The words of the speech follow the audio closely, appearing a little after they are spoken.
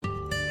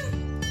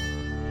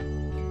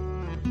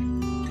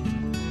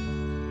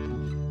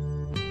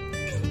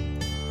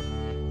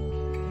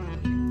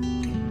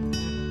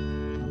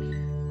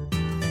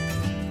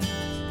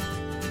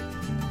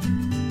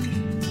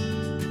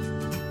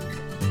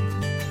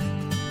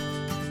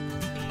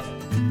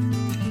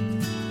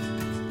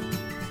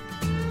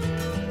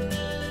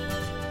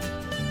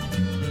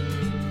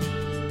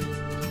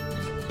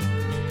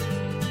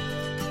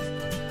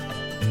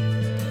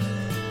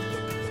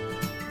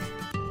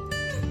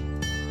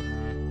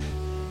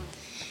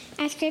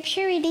Our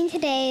scripture reading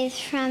today is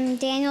from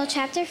Daniel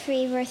chapter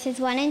 3,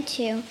 verses 1 and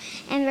 2,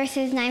 and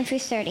verses 9 through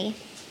 30.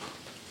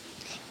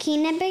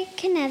 King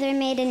Nebuchadnezzar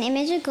made an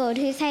image of gold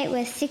whose height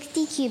was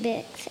 60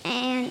 cubits,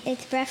 and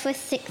its breadth was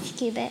 6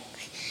 cubits.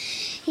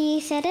 He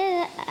set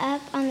it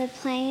up on the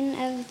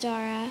plain of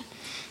Dura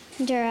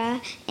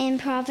in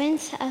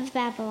province of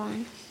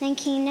Babylon. Then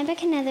King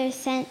Nebuchadnezzar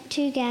sent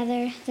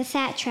together the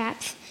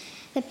satraps,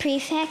 the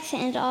prefects,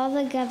 and all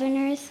the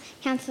governors,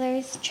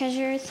 counselors,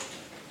 treasurers,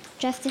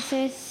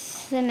 justices,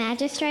 the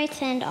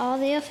magistrates, and all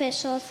the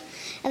officials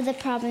of the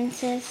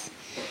provinces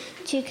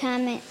to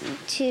come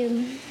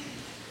to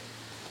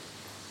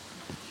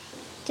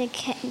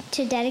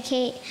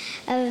dedicate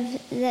of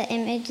the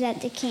image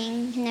that the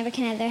king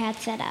Nebuchadnezzar had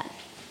set up.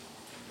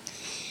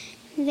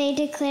 They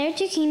declared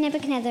to King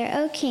Nebuchadnezzar,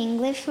 "O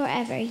king, live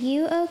forever.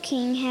 You, O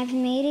king, have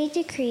made a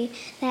decree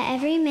that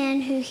every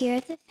man who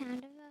hears the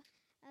sound of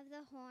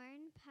the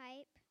horn,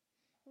 pipe,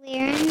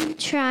 lyre,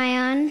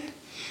 trion,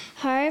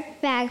 harp,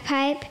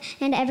 bagpipe,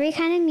 and every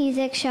kind of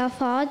music shall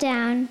fall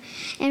down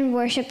and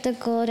worship the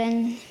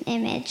golden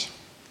image.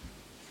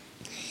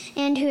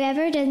 And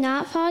whoever does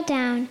not fall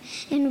down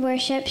and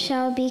worship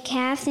shall be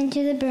cast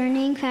into the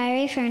burning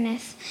fiery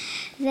furnace.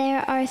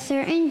 There are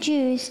certain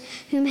Jews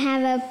whom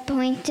have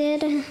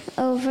appointed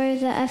over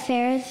the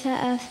affairs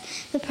of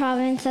the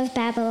province of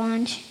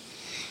Babylon.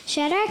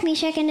 Shadrach,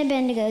 Meshach, and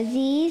Abednego,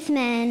 these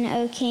men,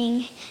 O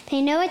king,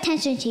 pay no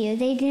attention to you.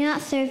 They do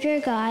not serve your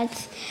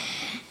gods,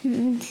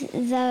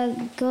 the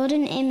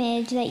golden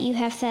image that you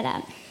have set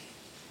up."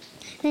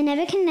 Then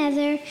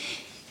Nebuchadnezzar,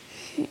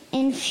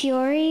 in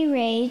fury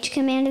rage,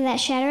 commanded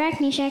that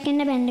Shadrach, Meshach,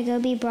 and Abednego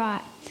be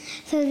brought.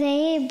 So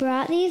they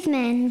brought these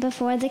men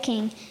before the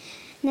king.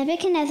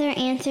 Nebuchadnezzar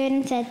answered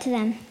and said to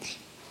them,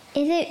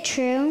 "Is it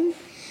true,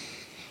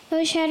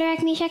 O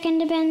Shadrach, Meshach, and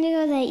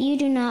Abednego, that you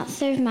do not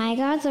serve my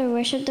gods or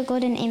worship the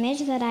golden image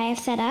that I have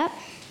set up?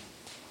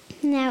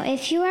 Now,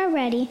 if you are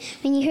ready,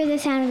 when you hear the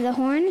sound of the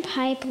horn,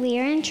 pipe,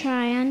 lyre, and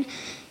trion,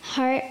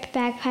 harp,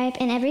 bagpipe,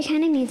 and every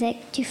kind of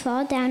music, to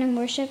fall down and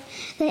worship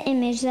the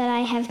image that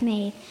I have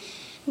made,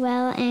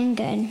 well and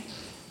good.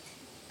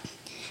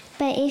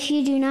 But if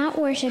you do not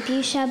worship,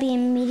 you shall be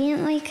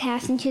immediately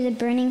cast into the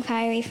burning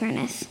fiery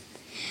furnace.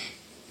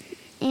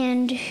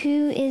 And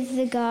who is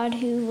the God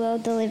who will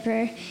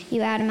deliver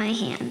you out of my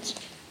hands?"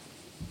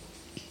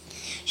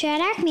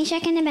 Shadrach,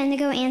 Meshach, and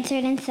Abednego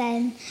answered and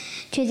said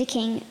to the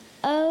king,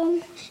 "O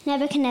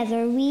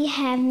Nebuchadnezzar, we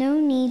have no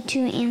need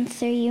to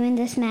answer you in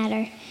this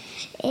matter.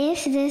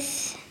 If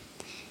this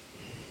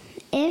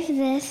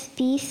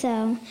be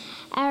so,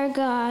 our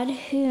God,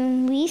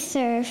 whom we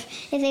serve,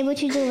 is able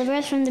to deliver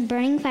us from the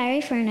burning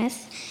fiery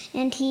furnace,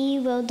 and he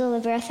will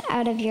deliver us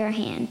out of your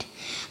hand,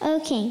 O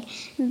king.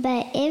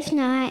 But if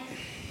not,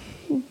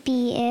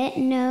 be it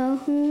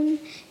known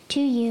to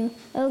you,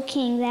 O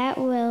king, that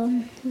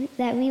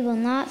we will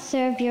not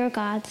serve your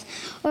gods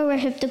or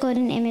worship the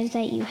golden image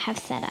that you have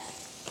set up."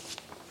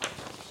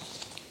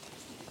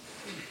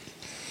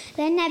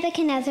 Then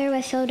Nebuchadnezzar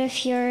was filled with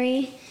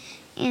fury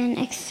and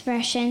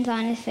expressions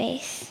on his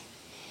face.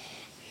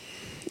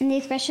 And the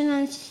expression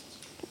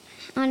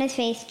on his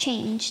face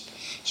changed.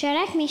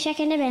 Shadrach, Meshach,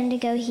 and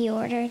Abednego he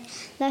ordered.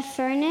 The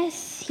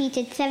furnace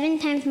heated 7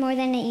 times more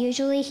than it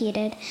usually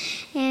heated,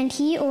 and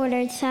he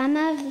ordered some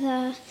of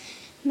the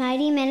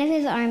mighty men of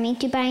his army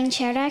to bind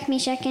Shadrach,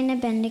 Meshach, and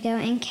Abednego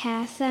and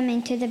cast them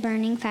into the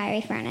burning fiery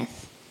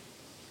furnace.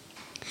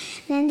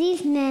 Then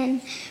these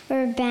men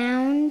were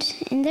bound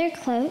in their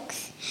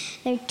cloaks,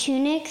 their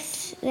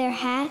tunics, their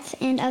hats,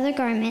 and other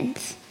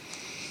garments,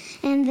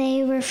 and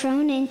they were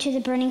thrown into the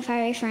burning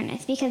fiery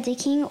furnace, because the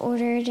king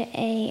ordered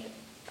an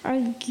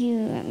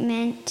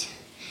argument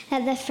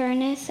that the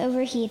furnace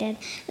overheated.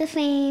 The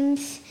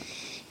flames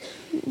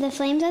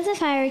of the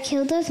fire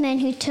killed those men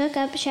who took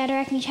up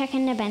Shadrach, Meshach,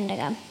 and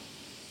Abednego.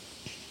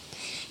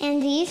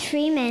 And these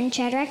 3 men,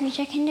 Shadrach,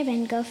 Meshach, and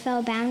Abednego,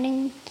 fell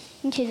bound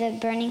into the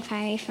burning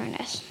fiery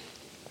furnace.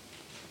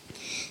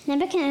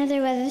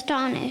 Nebuchadnezzar was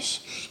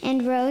astonished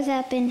and rose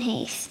up in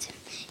haste.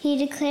 He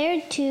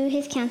declared to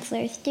his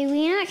counselors, "Did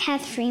we not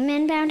cast 3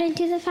 men bound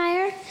into the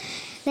fire?"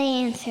 They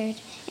answered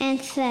and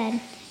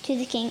said to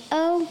the king,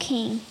 "O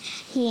king,"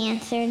 he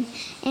answered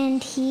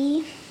and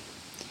said,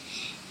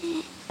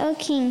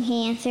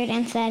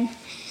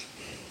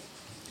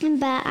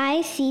 "But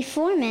I see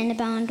 4 men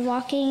bound,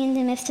 walking in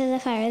the midst of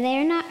the fire. They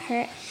are not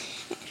hurt,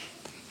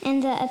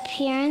 and the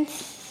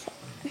appearance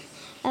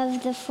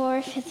of the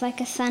 4th is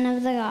like a son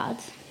of the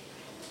gods."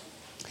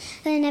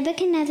 Then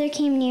Nebuchadnezzar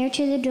came near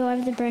to the door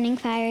of the burning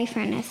fiery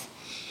furnace.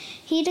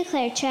 He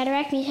declared,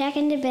 "Shadrach, Meshach,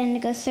 and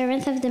Abednego,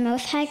 servants of the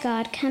Most High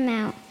God, come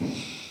out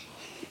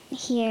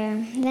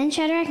here." Then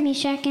Shadrach,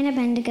 Meshach, and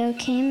Abednego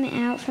came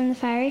out from the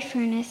fiery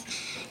furnace,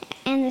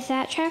 and the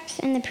satraps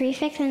and the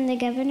prefects and the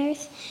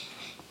governors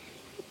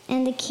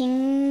and the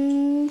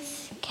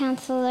king's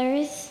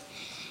counselors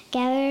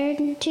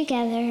gathered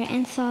together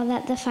and saw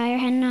that the fire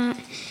had not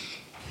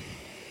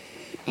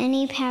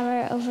any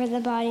power over the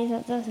bodies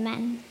of those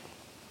men.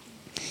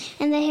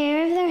 And the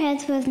hair of their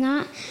heads was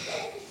not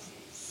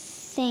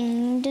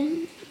singed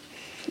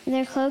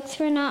Their cloaks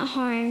were not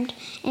harmed,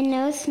 and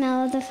no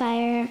smell of the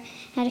fire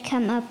had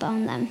come up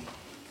on them.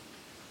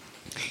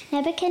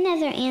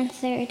 Nebuchadnezzar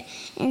answered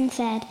and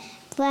said,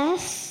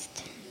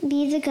 Blessed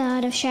be the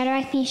God of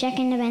Shadrach, Meshach,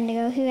 and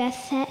Abednego, who has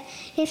set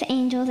his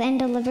angels and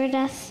delivered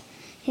us,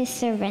 his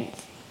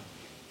servants,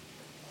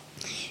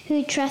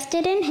 who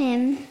trusted in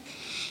him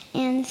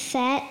and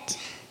set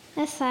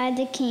aside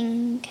the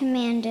king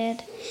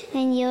commanded,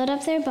 and yield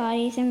up their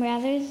bodies, and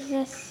rather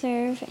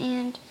serve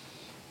and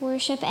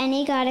worship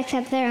any god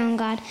except their own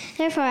God.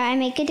 Therefore I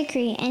make a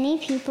decree, any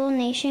people,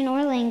 nation,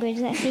 or language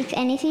that speaks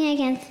anything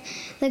against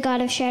the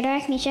God of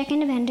Shadrach, Meshach,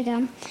 and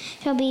Abednego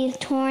shall be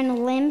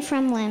torn limb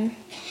from limb,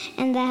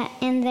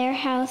 and their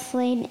house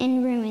laid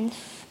in ruins.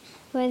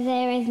 For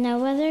there is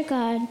no other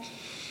God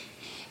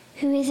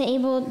who is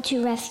able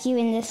to rescue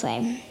in this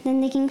way. Then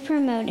the king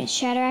promoted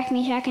Shadrach,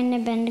 Meshach, and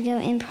Abednego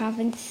in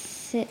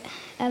province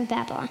of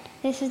Babylon.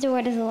 This is the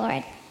word of the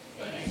Lord.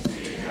 Thanks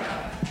be to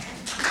God.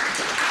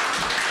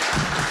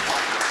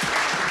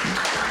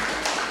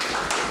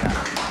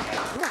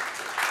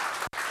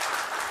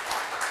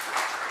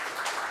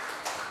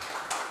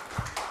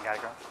 Got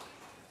it, girl?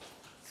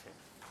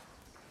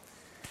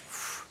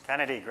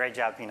 Kennedy, great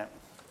job, Peanut.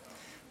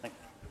 I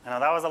know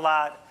that was a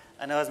lot.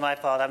 I know it was my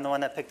fault. I'm the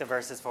one that picked the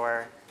verses for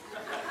her.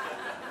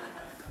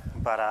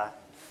 But,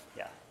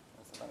 yeah,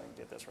 let me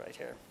get this right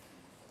here.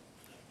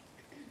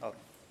 Oh,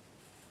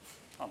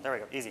 there we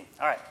go. Easy.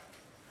 All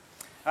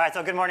right,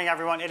 so good morning,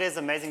 everyone. It is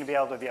amazing to be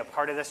able to be a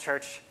part of this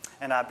church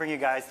and bring you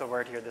guys the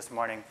word here this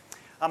morning.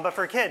 But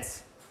for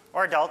kids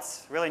or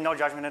adults, really no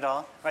judgment at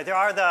all. Right, there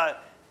are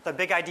the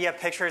big idea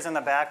pictures in the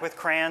back with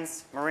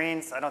crayons,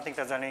 Marines. I don't think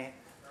there's any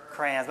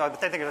crayons, but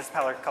I think there's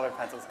colored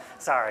pencils.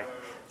 Sorry.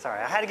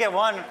 I had to get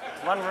one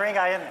Marine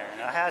guy in there.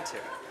 I had to.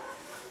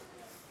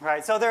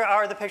 Right, so there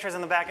are the pictures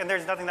in the back, and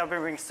there's nothing that would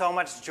bring so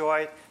much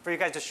joy for you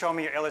guys to show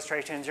me your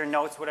illustrations, your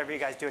notes, whatever you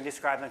guys do, and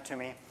describe them to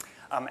me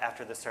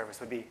after the service.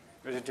 It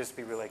would just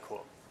be really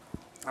cool.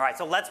 All right,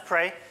 so let's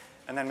pray,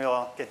 and then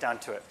we'll get down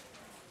to it.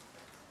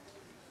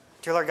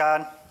 Dear Lord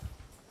God,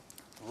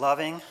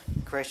 loving,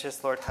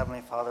 gracious Lord,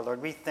 Heavenly Father,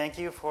 Lord, we thank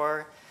you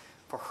for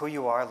who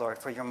you are, Lord,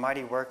 for your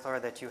mighty work,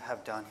 Lord, that you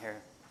have done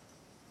here.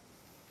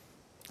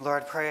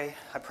 Lord,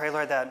 I pray,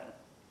 Lord, that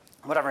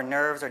whatever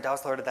nerves or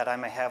doubts, Lord, that I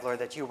may have, Lord,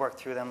 that you work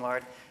through them,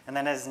 Lord. And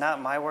then it is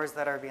not my words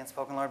that are being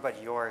spoken, Lord,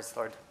 but yours,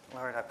 Lord.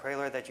 Lord, I pray,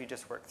 Lord, that you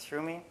just work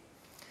through me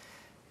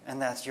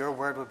and that your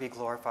word will be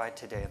glorified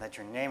today and that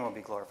your name will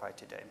be glorified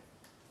today.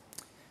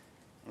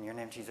 In your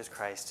name, Jesus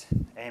Christ,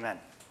 amen.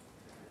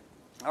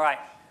 All right,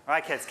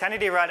 kids.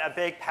 Kennedy read a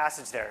big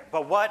passage there,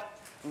 but what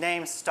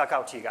names stuck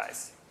out to you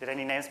guys? Did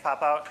any names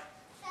pop out?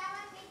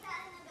 Shadrach,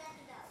 Meshach,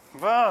 and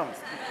Abednego.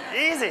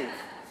 Boom.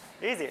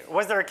 Easy.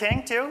 Was there a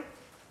king, too?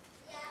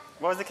 Yeah.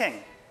 What was the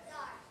king?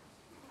 Czar.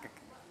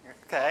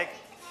 Okay.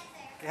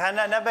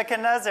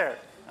 Nebuchadnezzar.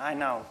 I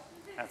know.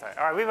 That's right.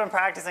 All right, we've been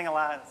practicing a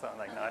lot, so I'm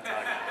like, no, it's all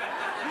good.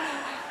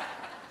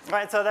 All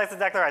right, so that's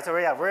exactly right. So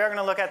we're going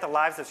to look at the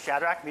lives of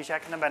Shadrach,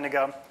 Meshach, and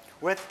Abednego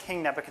with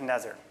King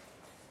Nebuchadnezzar.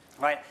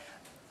 Right?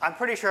 I'm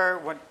pretty sure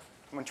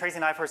when Tracy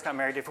and I first got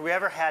married, if we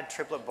ever had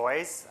triplet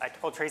boys, I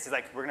told Tracy,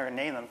 we're going to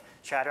name them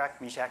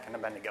Shadrach, Meshach, and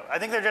Abednego. I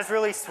think they're just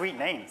really sweet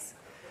names.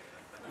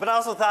 But I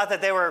also thought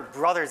that they were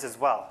brothers as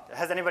well.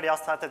 Has anybody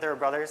else thought that they were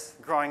brothers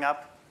growing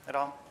up at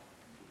all?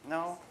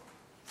 No?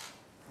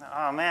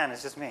 Oh, man,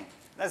 it's just me.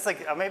 That's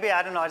maybe,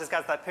 I don't know, I just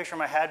got that picture in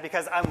my head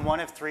because I'm one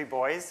of 3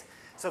 boys,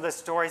 so the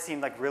story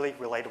seemed really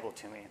relatable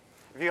to me.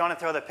 If you want to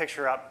throw the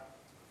picture up.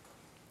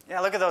 Yeah,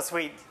 look at those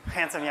sweet,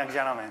 handsome young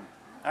gentlemen.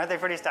 Aren't they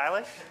pretty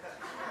stylish?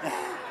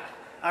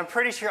 I'm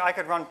pretty sure I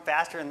could run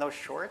faster in those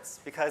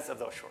shorts because of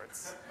those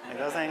shorts.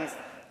 Those things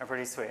are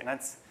pretty sweet. And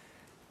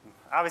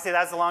obviously,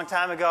 that's a long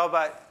time ago,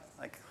 but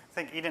I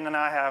think Eden and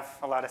I have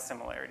a lot of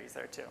similarities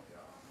there, too.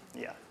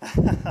 Yeah.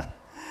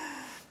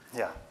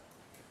 Yeah.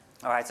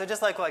 All right, so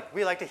just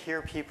we like to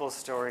hear people's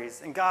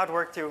stories, and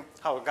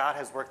how God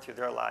has worked through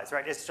their lives,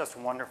 right? It's just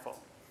wonderful.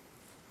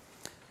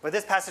 But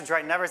this passage,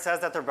 right, never says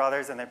that they're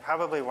brothers, and they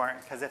probably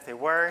weren't, because if they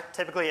were,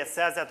 typically it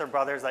says that they're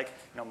brothers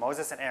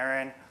Moses and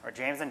Aaron, or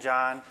James and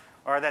John,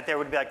 or that they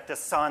would be the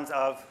sons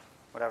of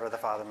whatever the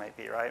father might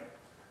be, right?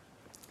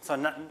 So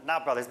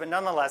not brothers, but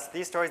nonetheless,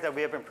 these stories that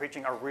we have been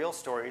preaching are real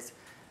stories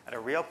at a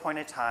real point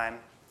in time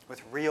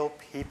with real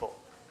people.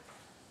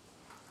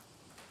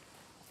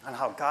 And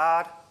how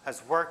God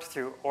has worked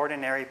through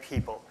ordinary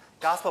people.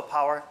 Gospel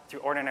power through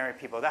ordinary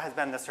people. That has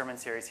been the sermon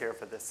series here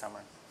for this summer.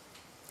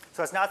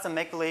 So it's not some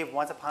make-believe,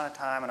 once upon a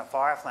time in a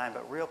far-off land,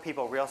 but real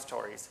people, real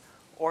stories.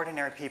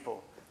 Ordinary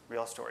people,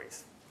 real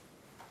stories.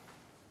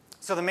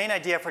 So the main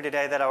idea for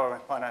today that I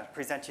want to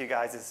present to you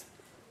guys is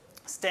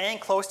staying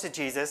close to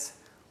Jesus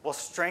will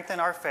strengthen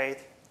our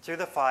faith through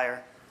the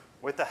fire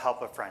with the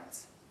help of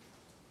friends.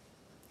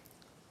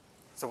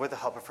 So with the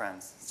help of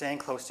friends, staying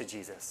close to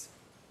Jesus.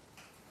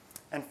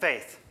 And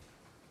faith.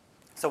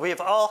 So we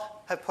have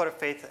all put our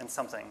faith in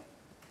something.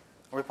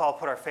 We've all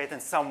put our faith in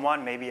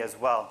someone maybe as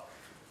well.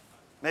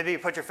 Maybe you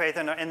put your faith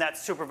in that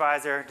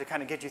supervisor to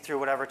kind of get you through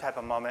whatever type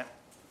of moment.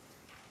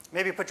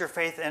 Maybe you put your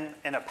faith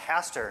in a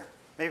pastor.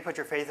 maybe put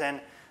your faith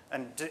in,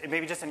 and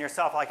maybe just in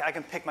yourself, like I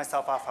can pick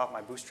myself off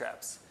my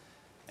bootstraps.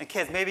 And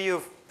kids, maybe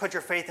you've put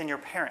your faith in your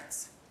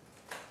parents.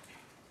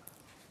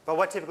 But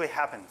what typically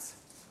happens?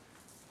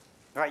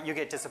 Right, you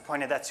get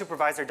disappointed. That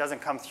supervisor doesn't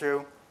come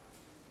through.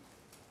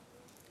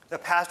 The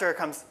pastor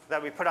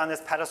that we put on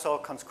this pedestal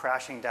comes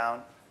crashing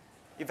down.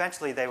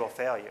 Eventually, they will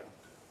fail you.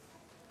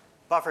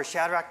 But for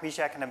Shadrach,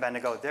 Meshach, and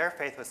Abednego, their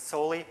faith was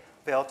solely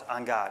built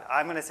on God.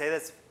 I'm going to say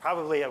this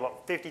probably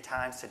about 50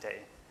 times today.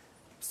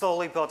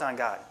 Solely built on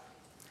God.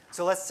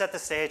 So let's set the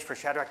stage for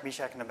Shadrach,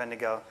 Meshach, and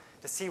Abednego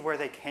to see where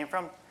they came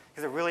from,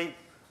 because it really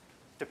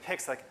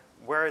depicts like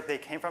where they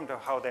came from to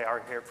how they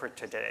are here for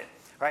today.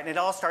 Right? And it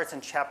all starts in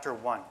chapter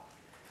 1.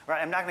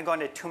 Right? I'm not going to go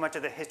into too much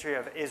of the history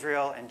of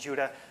Israel and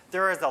Judah.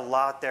 There is a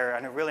lot there,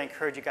 and I really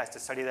encourage you guys to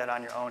study that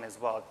on your own as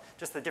well.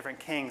 Just the different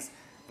kings,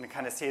 and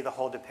kind of see the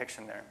whole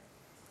depiction there.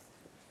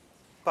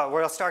 But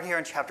we'll start here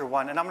in chapter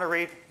 1, and I'm going to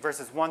read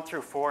verses 1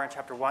 through 4 in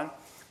chapter 1.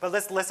 But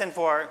let's listen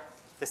for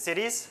the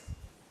cities,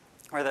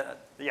 or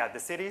the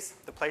cities,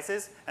 the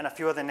places, and a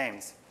few of the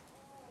names.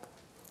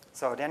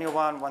 So Daniel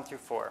 1, 1 through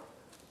 4.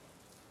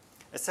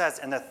 It says,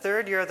 in the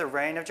 3rd year of the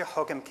reign of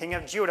Jehoiakim, king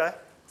of Judah,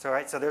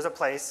 so there's a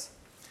place,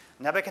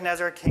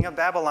 Nebuchadnezzar, king of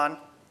Babylon,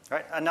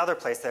 right, another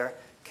place there,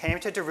 came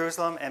to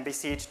Jerusalem and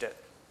besieged it.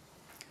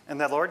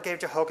 And the Lord gave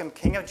Jehoiakim,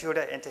 king of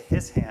Judah, into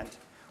his hand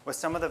with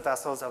some of the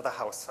vessels of the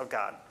house of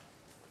God.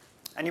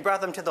 And he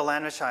brought them to the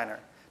land of Shinar,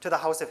 to the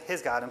house of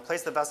his God, and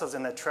placed the vessels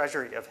in the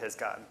treasury of his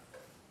God.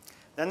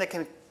 Then the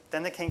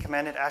king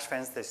commanded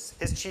Ashpenaz,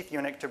 his chief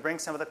eunuch, to bring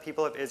some of the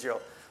people of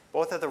Israel,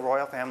 both of the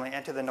royal family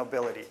and to the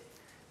nobility,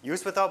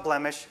 youths without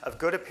blemish, of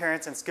good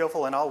appearance and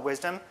skillful in all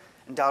wisdom,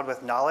 endowed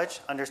with knowledge,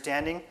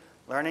 understanding,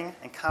 learning,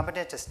 and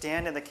competent to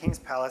stand in the king's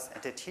palace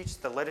and to teach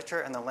the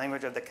literature and the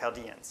language of the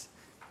Chaldeans.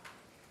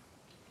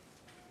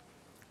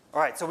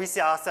 All right, so we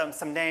saw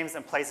some names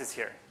and places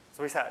here.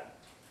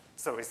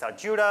 So we saw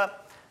Judah,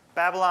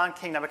 Babylon,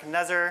 King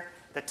Nebuchadnezzar,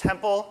 the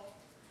temple.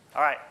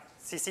 All right,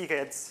 CC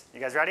kids, you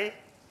guys ready?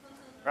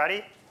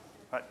 Ready?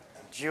 What?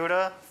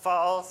 Judah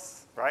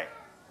falls, right?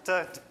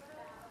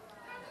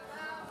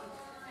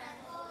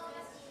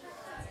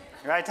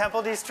 Right,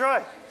 temple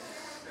destroyed.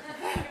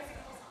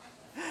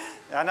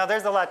 I know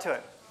there's a lot to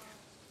it.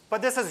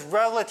 But this is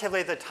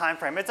relatively the time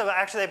frame. It's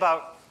actually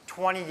about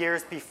 20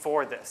 years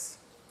before this.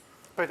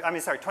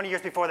 20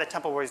 years before the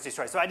temple was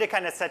destroyed. So I did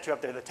kind of set you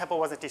up there. The temple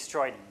wasn't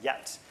destroyed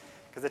yet,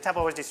 because the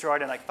temple was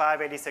destroyed in like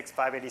 586,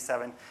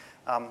 587,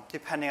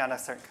 depending on a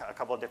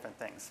couple of different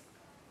things.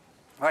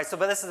 All right,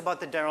 but this is about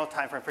the general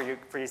time frame for you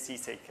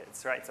CC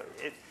kids, right? So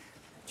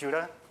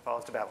Judah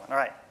falls to Babylon. All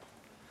right.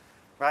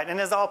 Right, and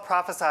it's all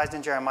prophesied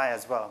in Jeremiah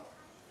as well.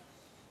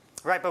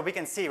 Right, but we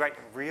can see, right,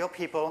 real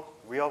people,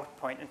 real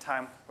point in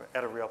time,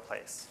 at a real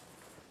place.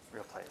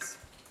 Real place.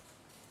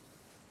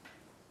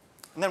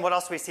 And then what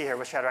else do we see here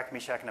with Shadrach,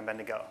 Meshach, and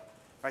Abednego?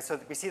 Right, so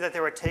we see that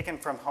they were taken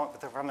from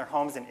their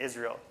homes in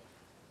Israel.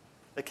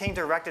 The king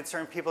directed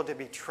certain people to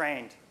be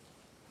trained.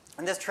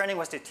 And this training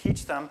was to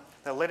teach them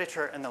the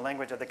literature and the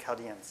language of the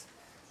Chaldeans.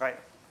 Right,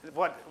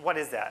 what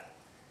is that?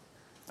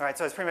 All right,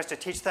 so it's pretty much to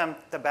teach them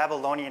the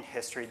Babylonian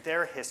history,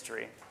 their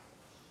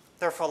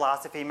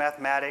philosophy,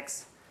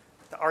 mathematics,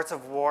 the arts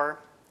of war,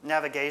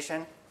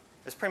 navigation.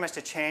 It's pretty much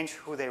to change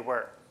who they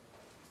were.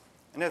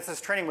 And this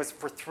training was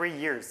for 3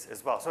 years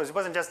as well. So it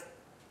wasn't just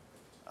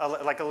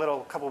like a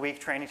little couple-week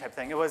training type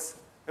thing. It was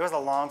a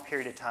long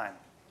period of time.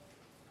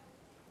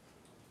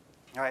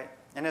 All right,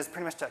 and it was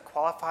pretty much to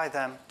qualify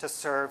them to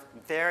serve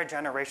their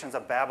generations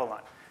of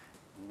Babylon.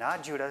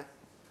 Not Judah,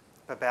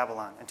 but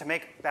Babylon. And to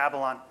make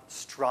Babylon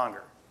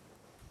stronger.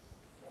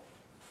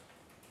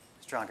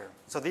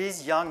 So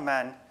these young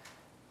men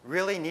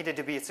really needed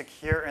to be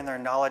secure in their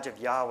knowledge of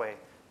Yahweh,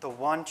 the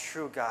one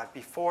true God,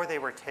 before they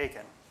were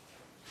taken.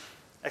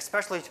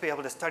 Especially to be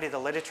able to study the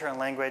literature and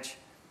language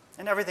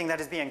and everything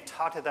that is being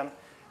taught to them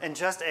in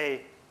just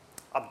a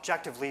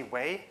objectively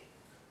way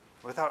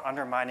without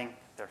undermining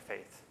their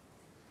faith.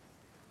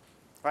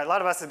 Right, a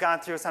lot of us have gone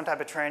through some type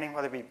of training,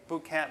 whether it be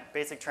boot camp,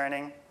 basic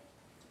training.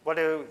 What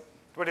do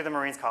the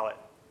Marines call it?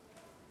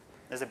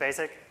 Is it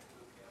basic?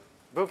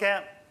 Boot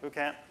camp? Boot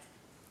camp.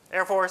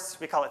 Air Force,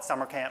 we call it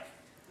summer camp.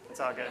 It's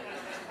all good.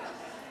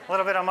 A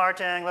little bit of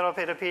marching, a little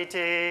bit of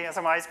PT,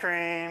 some ice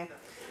cream.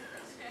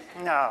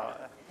 No,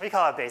 we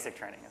call it basic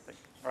training, I think,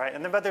 right?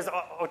 And then, but there's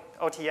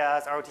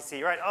OTS,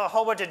 ROTC, right? A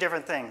whole bunch of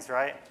different things,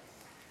 right?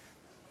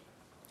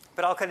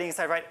 But all kidding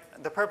aside, right?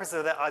 The purpose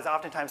of that is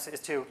oftentimes is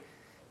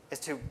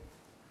to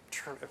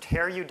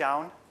tear you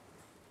down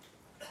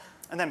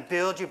and then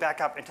build you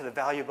back up into the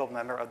valuable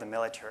member of the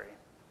military.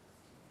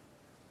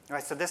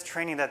 Right, so this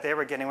training that they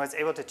were getting was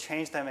able to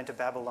change them into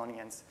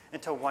Babylonians,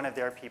 into one of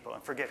their people,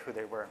 and forget who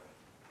they were.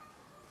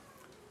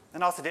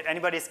 And also, did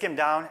anybody skim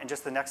down in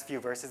just the next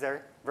few verses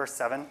there? Verse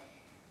 7.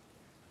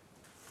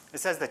 It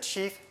says the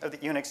chief of the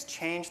eunuchs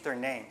changed their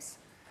names,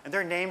 and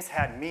their names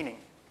had meaning.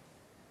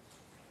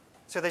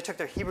 So they took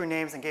their Hebrew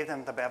names and gave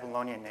them the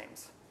Babylonian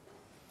names.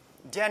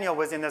 Daniel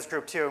was in this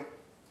group too.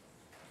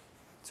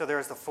 So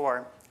there's the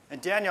 4.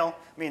 And Daniel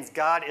means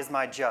God is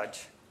my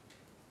judge.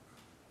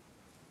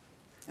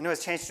 and it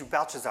was changed to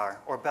Belshazzar,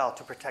 or Bel,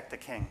 to protect the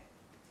king.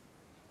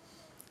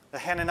 The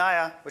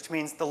Hananiah, which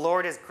means the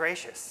Lord is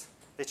gracious.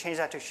 They changed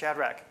that to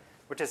Shadrach,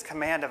 which is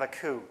command of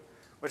Aku,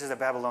 which is a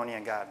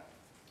Babylonian god.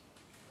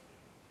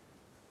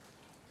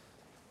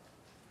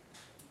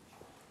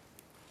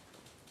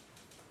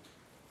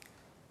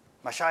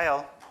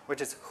 Mishael,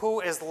 which is who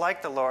is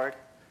like the Lord,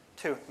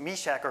 to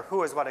Meshach, or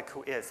who is what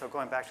Aku is, so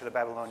going back to the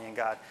Babylonian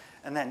god.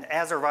 And then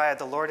Azariah,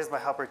 the Lord is my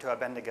helper, to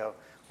Abednego,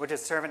 which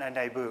is servant of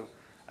Nebu,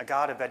 a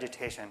god of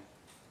vegetation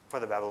for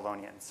the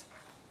Babylonians.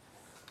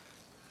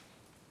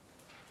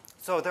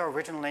 So their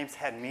original names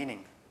had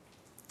meaning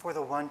for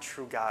the one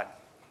true God.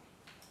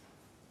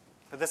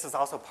 But this is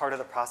also part of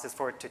the process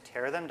for it to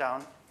tear them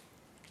down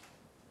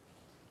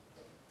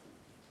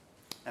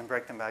and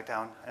break them back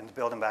down and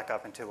build them back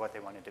up into what they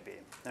wanted to be.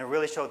 And it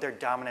really showed their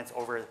dominance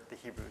over the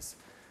Hebrews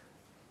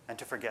and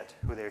to forget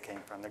who they came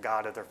from, the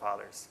God of their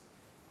fathers.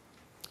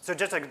 So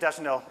just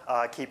additional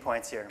key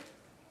points here.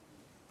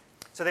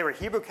 So they were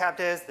Hebrew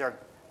captives. They're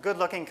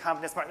good-looking,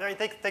 competent, smart.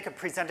 They could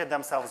presented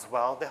themselves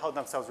well. They held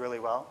themselves really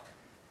well.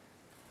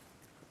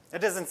 It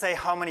doesn't say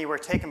how many were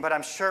taken, but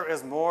I'm sure it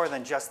was more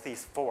than just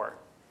these 4.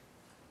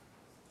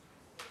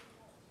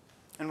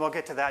 And we'll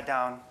get to that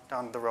down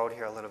the road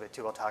here a little bit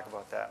too. We'll talk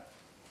about that.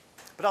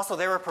 But also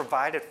they were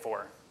provided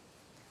for.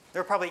 They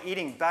were probably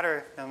eating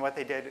better than what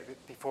they did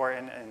before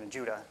in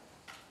Judah.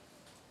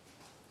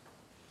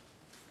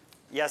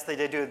 Yes, they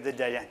did do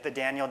the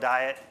Daniel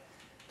diet,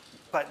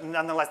 but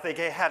nonetheless, they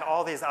had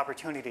all these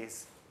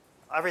opportunities.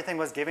 Everything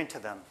was given to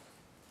them.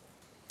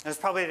 It was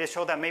probably to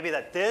show them maybe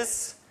that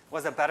this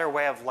was a better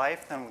way of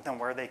life than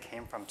where they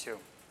came from, too.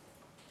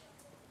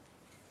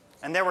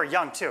 And they were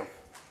young, too.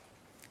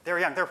 They were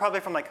young. They were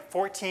probably from like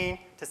 14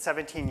 to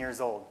 17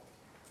 years old.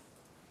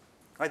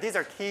 Right? These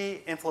are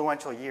key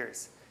influential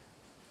years.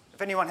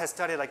 If anyone has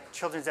studied like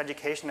children's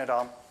education at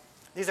all,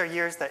 these are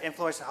years that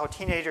influence how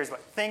teenagers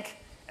think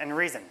and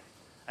reason.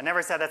 I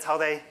never said that's how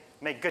they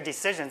make good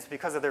decisions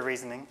because of their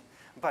reasoning,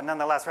 but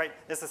nonetheless, right?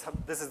 This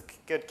is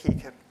good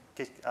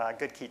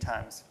key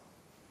times.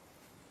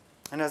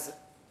 And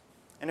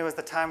it was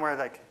the time where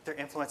like their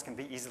influence can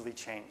be easily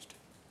changed,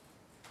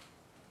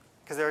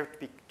 because they're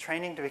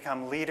training to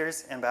become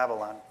leaders in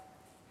Babylon,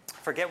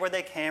 forget where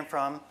they came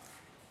from,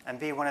 and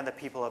be one of the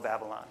people of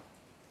Babylon. All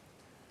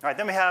right,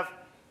 then we have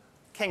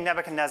King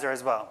Nebuchadnezzar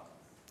as well.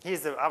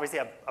 He's obviously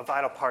a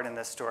vital part in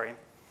this story.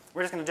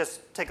 We're just going to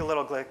take a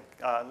little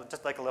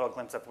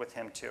glimpse of with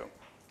him too.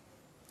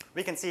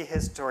 We can see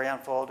his story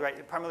unfold, right?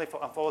 It primarily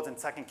unfolds in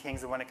 2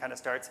 Kings, when it kind of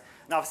starts,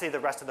 and obviously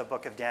the rest of the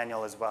book of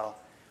Daniel as well.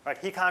 Right?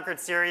 He conquered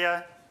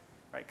Syria,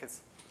 right?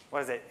 Because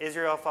what is it?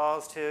 Israel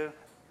falls to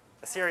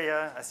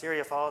Assyria.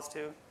 Assyria falls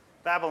to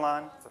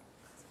Babylon.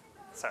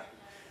 Sorry,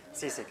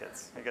 CC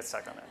kids, you get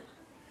stuck on that.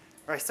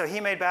 Right? So he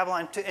made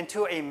Babylon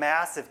into a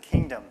massive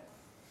kingdom,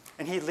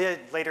 and he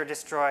later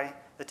destroy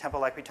the temple,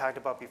 like we talked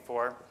about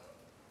before.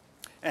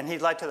 And he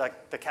led to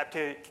the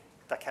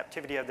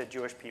captivity of the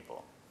Jewish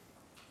people.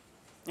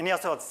 And he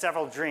also had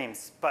several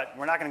dreams, but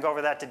we're not going to go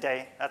over that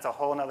today. That's a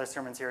whole other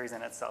sermon series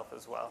in itself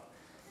as well.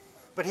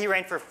 But he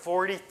reigned for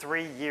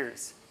 43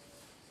 years.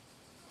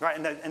 Right?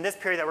 And this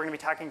period that we're going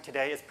to be talking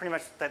today is pretty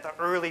much the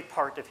early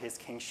part of his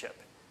kingship,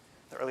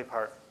 the early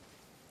part.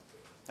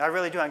 I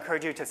really do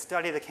encourage you to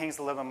study the kings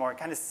a little bit more,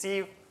 kind of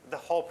see the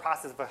whole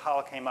process of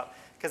how it came up,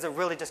 because it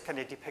really just kind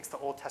of depicts the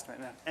Old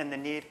Testament and the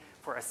need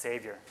for a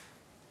Savior.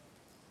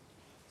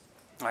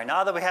 All right,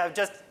 now that we have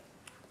just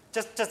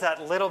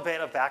that little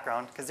bit of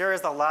background, because there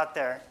is a lot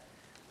there,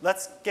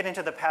 let's get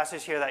into the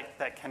passage here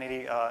that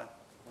Kennedy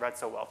read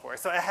so well for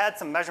us. So it had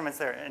some measurements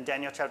there in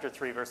Daniel chapter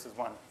 3, verses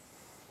 1.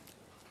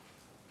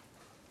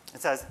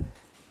 It says,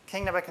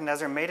 King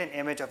Nebuchadnezzar made an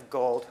image of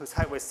gold whose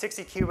height was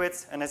 60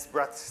 cubits and its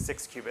breadth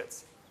 6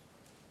 cubits.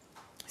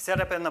 He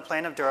set up in the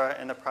plain of Dura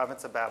in the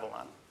province of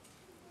Babylon.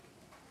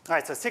 All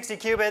right, so 60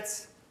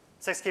 cubits,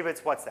 6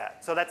 cubits, what's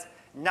that? So that's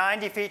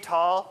 90 feet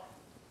tall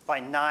by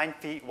 9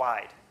 feet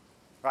wide.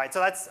 Right, so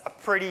that's a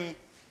pretty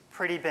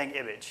big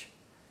image.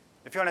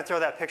 If you want to throw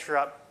that picture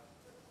up.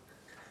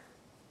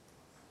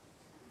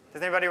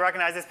 Does anybody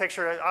recognize this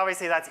picture?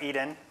 Obviously, that's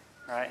Eden,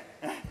 right?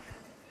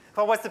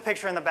 But what's the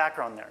picture in the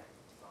background there?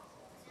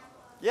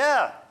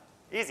 Yeah,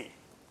 easy.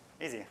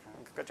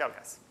 Good job,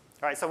 guys.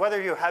 All right, so whether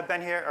you have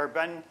been here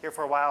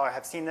for a while or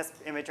have seen this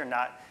image or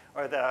not,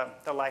 or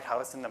the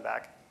lighthouse in the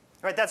back,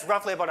 right, that's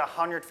roughly about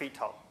 100 feet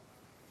tall.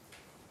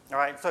 All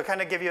right, so it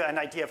kind of give you an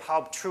idea of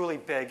how truly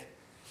big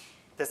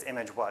this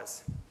image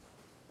was.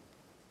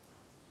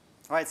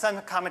 All right,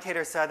 some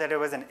commentators said that it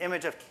was an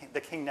image of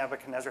the King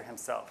Nebuchadnezzar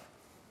himself,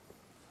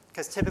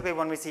 because typically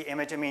when we see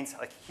image, it means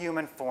like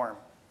human form.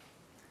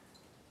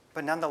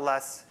 But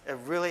nonetheless, it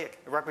really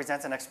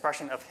represents an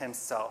expression of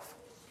himself,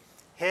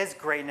 his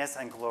greatness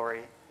and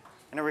glory,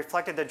 and it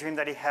reflected the dream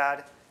that he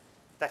had,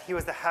 that he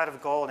was the head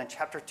of gold in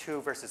chapter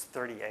 2, verses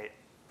 38.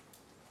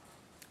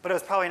 But it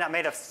was probably not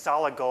made of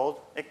solid gold.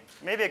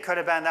 Maybe it could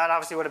have been. That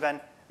obviously would have been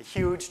a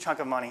huge chunk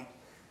of money.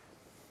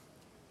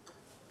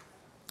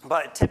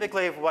 But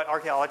typically what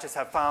archaeologists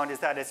have found is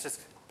that it's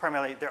just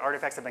primarily their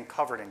artifacts have been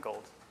covered in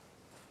gold.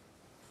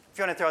 If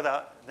you want to throw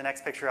the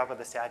next picture up of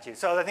the statue.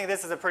 So I think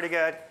this is a pretty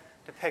good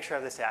picture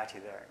of the statue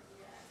there.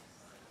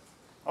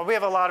 Well, we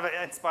have a lot of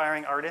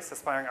aspiring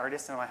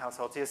artists in my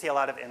household, so you'll see a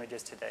lot of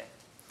images today.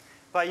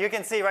 But you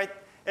can see, right,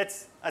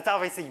 it's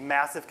obviously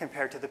massive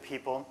compared to the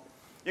people.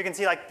 You can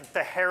see like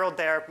the herald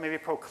there maybe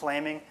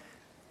proclaiming.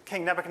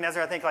 King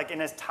Nebuchadnezzar, I think, like in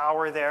his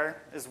tower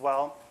there as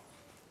well.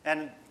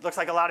 And it looks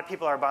like a lot of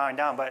people are bowing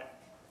down, but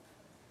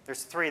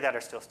there's 3 that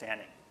are still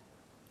standing.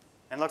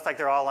 And it looks like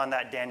they're all on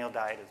that Daniel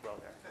diet as well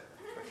there,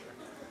 for sure.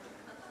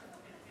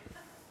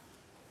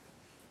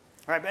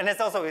 Right, and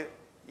it's also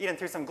even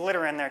threw some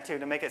glitter in there too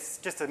to make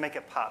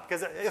it pop.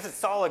 Because if it's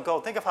solid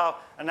gold, think of how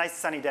a nice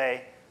sunny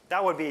day,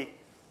 that would be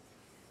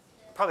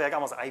probably like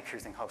almost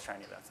eye-piercing how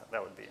shiny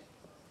that would be.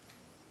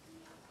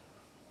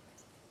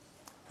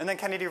 And then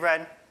Kennedy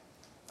read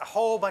a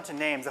whole bunch of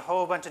names, a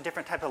whole bunch of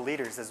different type of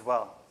leaders as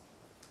well.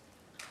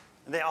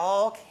 And they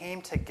all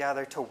came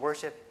together to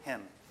worship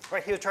him.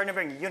 Right? He was trying to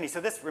bring unity.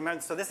 So this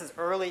is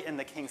early in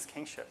the king's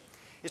kingship.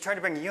 He's trying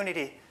to bring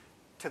unity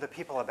to the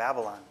people of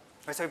Babylon.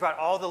 Right? So he brought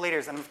all the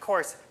leaders, and of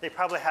course, they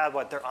probably had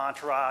their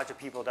entourage of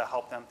people to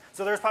help them.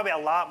 So there's probably a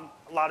lot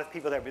of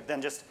people there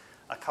than just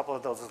a couple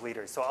of those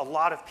leaders. So a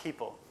lot of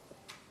people.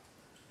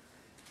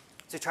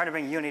 So he's trying to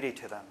bring unity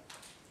to them.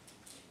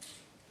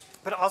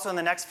 But also in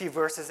the next few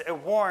verses, it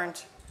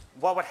warned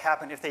what would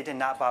happen if they did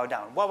not bow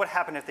down. What would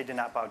happen if they did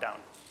not bow down?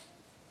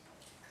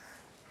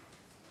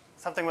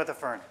 Something with a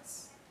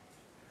furnace.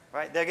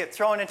 Right? They get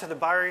thrown into the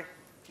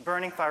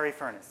burning fiery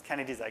furnace.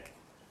 Kennedy's like.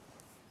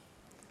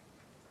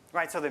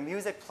 Right, so the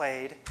music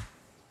played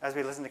as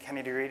we listened to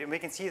Kennedy read, and we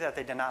can see that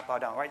they did not bow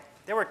down. Right?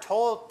 They were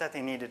told that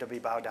they needed to be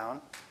bowed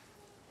down.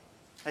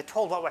 They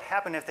told what would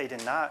happen if they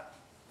did not,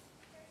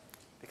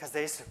 because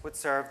they would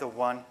serve the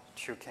one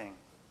true king.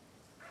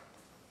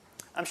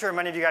 I'm sure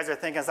many of you guys are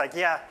thinking, it's like,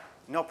 yeah,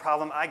 no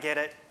problem, I get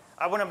it.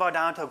 I wouldn't bow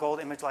down to a gold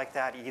image like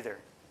that either.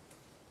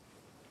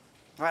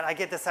 Right, I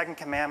get the second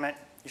commandment.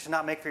 You shall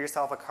not make for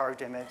yourself a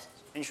carved image,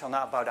 and you shall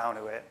not bow down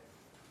to it.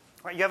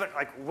 Right, you haven't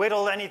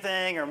whittled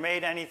anything or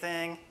made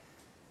anything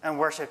and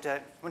worshipped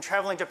it. When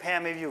traveling to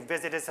Japan, maybe you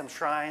visited some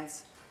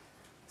shrines,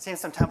 seen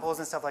some temples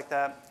and stuff like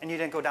that, and you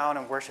didn't go down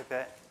and worship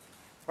it.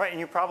 Right, and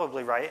you're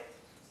probably right.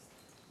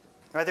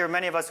 Right, there are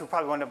many of us who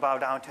probably want to bow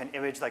down to an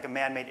image, like a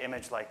man-made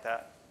image like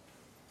that.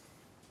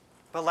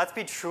 But let's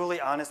be truly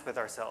honest with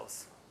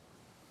ourselves.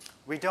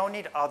 We don't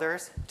need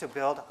others to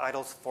build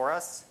idols for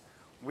us.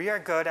 We are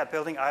good at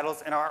building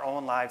idols in our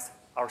own lives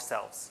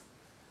ourselves.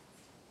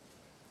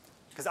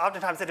 Because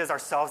oftentimes it is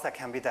ourselves that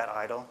can be that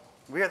idol.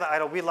 We are the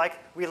idol. We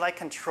like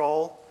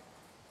control.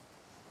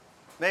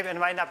 Maybe it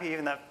might not be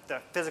even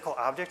the physical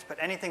object, but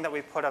anything that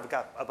we put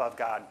above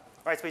God.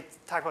 Right, so we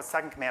talked about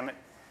second commandment,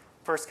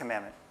 first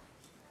commandment.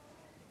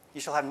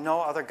 You shall have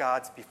no other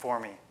gods before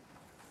me.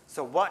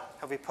 So what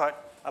have we put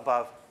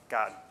above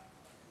God?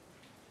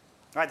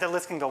 All right, the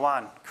list can go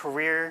on.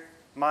 Career,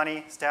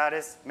 money,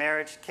 status,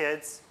 marriage,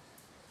 kids.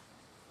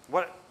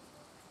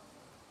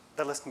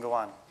 The list can go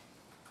on.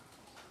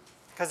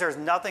 Because there's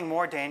nothing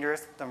more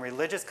dangerous than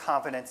religious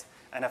confidence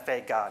and a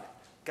fake God.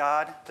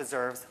 God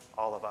deserves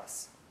all of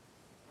us.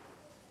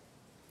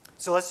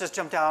 So let's just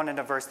jump down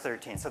into verse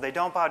 13. So they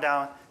don't bow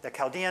down. The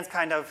Chaldeans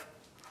kind of,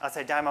 I'll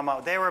say, dime them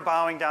out. They were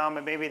bowing down,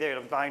 but maybe they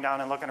were bowing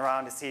down and looking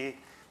around to see.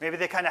 Maybe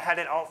they kind of had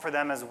it out for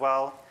them as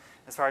well,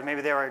 as far as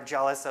maybe they were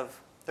jealous of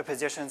the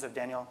positions of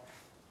Daniel,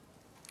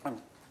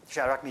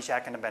 Shadrach,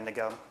 Meshach, and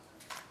Abednego.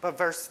 But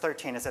verse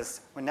 13, it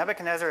says, when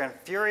Nebuchadnezzar in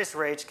furious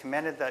rage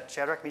commanded that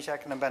Shadrach,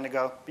 Meshach, and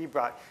Abednego be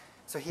brought,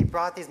 so he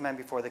brought these men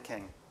before the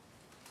king.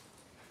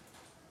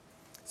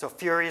 So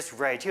furious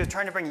rage. He was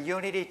trying to bring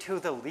unity to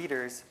the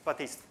leaders, but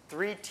these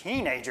 3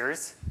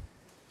 teenagers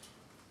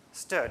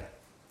stood.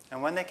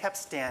 And when they kept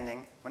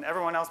standing, when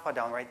everyone else bowed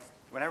down, right?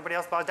 When everybody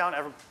else bows down,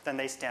 then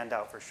they stand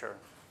out for sure.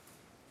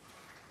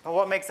 But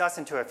what makes us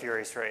into a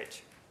furious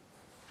rage?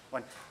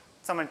 When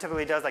someone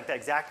typically does like the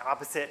exact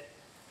opposite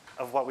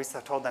of what we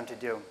told them to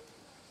do.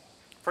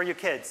 For you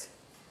kids,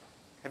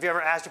 have you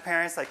ever asked your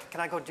parents, like, can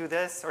I go do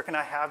this or can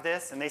I have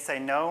this? And they say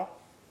no.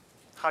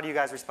 How do you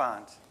guys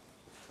respond?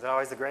 Is it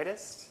always the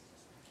greatest?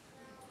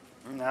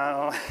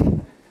 No.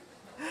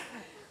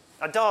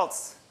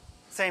 Adults,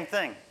 same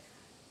thing.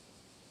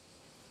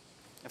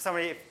 If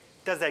somebody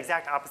does the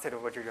exact opposite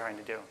of what you're trying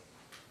to do.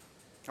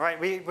 All right,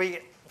 we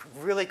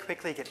really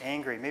quickly get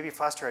angry, maybe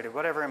frustrated,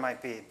 whatever it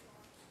might be.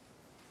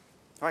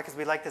 All right, because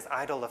we like this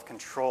idol of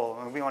control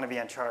and we want to be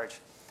in charge.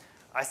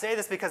 I say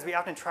this because we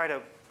often try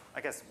to,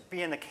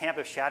 be in the camp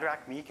of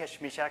Shadrach,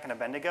 Meshach, and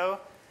Abednego,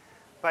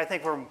 but I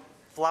think we're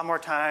a lot more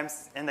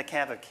times in the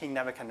camp of King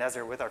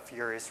Nebuchadnezzar with our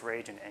furious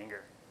rage and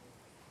anger.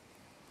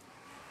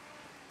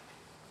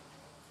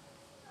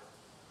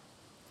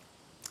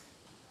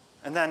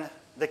 And then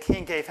the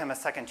king gave him a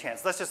second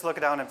chance. Let's just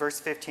look down in verse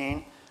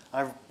 15.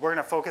 We're going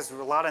to focus a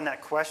lot on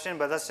that question,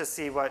 but let's just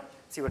see what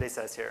he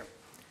says here.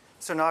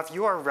 So now if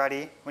you are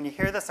ready, when you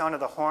hear the sound of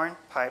the horn,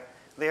 pipe,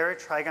 lyre,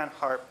 trigon,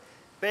 harp,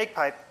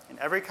 bagpipe, and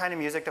every kind of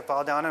music to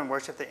fall down and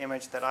worship the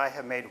image that I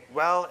have made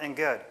well and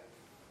good.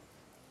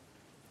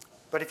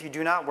 But if you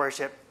do not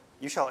worship,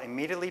 you shall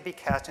immediately be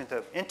cast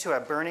into a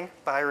burning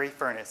fiery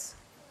furnace.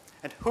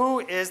 And who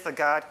is the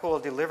God who will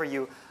deliver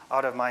you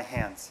out of my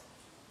hands?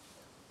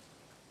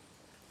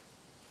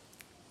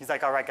 He's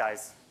like, all right,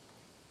 guys.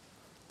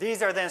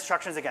 These are the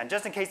instructions again.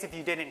 Just in case if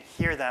you didn't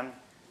hear them,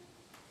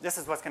 this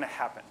is what's going to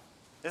happen.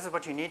 This is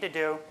what you need to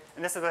do,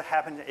 and this is what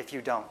happens if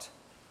you don't.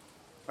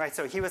 Right?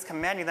 So he was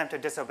commanding them to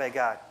disobey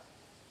God.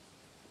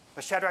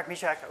 But Shadrach,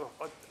 Meshach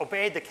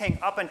obeyed the king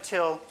up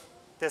until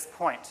this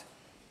point.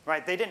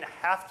 Right? They didn't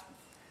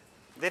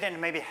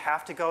maybe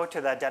have to go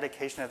to the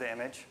dedication of the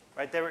image.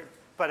 Right?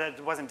 But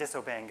it wasn't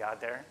disobeying God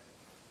there.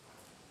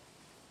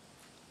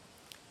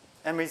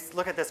 And we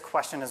look at this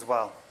question as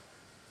well.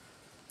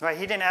 Right?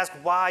 He didn't ask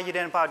why you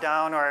didn't bow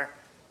down, or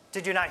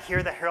did you not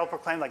hear the herald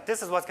proclaim, like,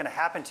 this is what's going to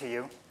happen to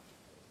you?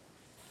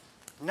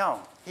 No.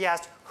 He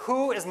asked,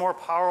 who is more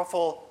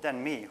powerful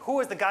than me? Who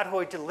is the God who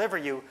will deliver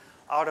you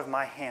out of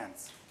my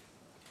hands?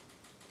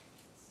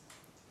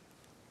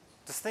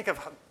 Just think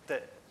of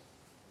the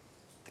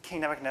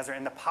King Nebuchadnezzar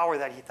and the power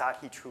that he thought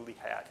he truly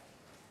had.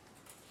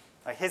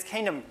 His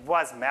kingdom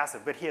was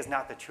massive, but he is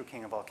not the true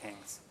king of all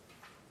kings.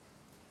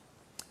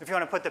 If you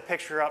want to put the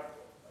picture up.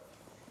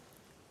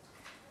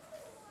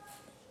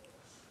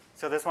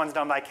 So this one's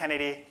done by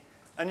Kennedy.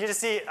 And you just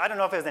see, I don't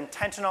know if it was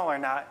intentional or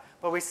not,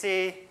 but we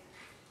see,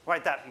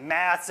 right, that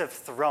massive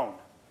throne.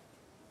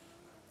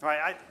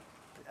 Right?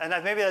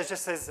 And maybe that's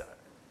just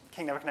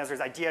King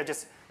Nebuchadnezzar's idea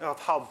just of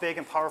how big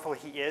and powerful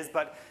he is,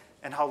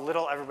 and how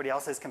little everybody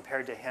else is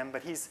compared to him.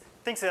 But he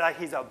thinks that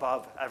he's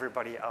above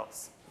everybody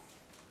else.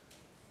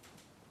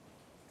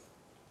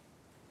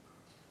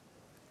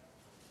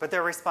 But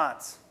their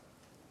response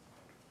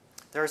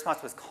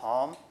was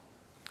calm,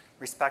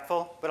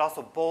 respectful, but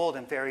also bold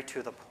and very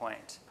to the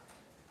point.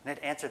 And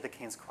it answered the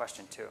king's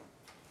question too.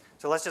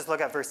 So let's just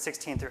look at verse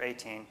 16 through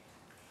 18.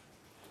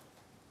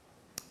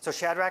 So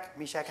Shadrach,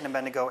 Meshach, and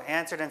Abednego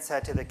answered and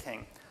said to the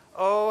king,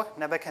 O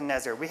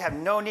Nebuchadnezzar, we have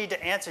no need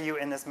to answer you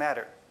in this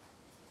matter.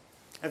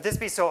 If this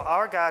be so,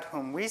 our God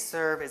whom we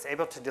serve is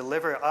able to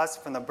deliver us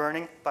from the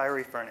burning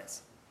fiery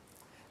furnace.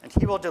 And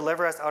he will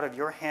deliver us out of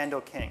your hand,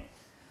 O king.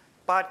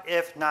 But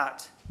if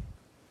not,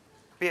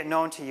 be it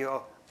known to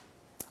you,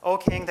 O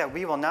king, that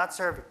we will not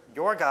serve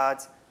your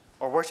gods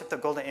or worship the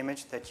golden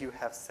image that you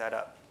have set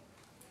up.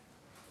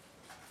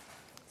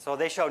 So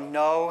they showed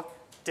no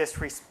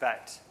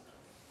disrespect.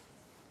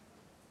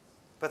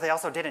 But they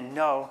also didn't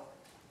know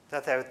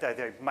that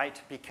they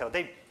might be killed.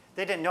 They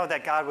didn't know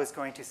that God was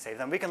going to save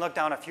them. We can look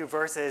down a few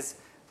verses.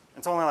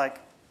 It's only like,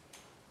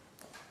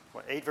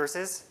 8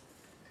 verses?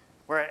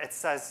 Where it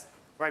says,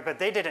 right, but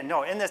they didn't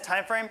know. In this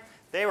time frame,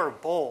 they were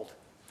bold.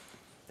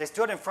 They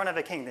stood in front of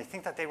the king. They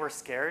think that they were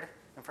scared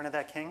in front of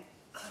that king?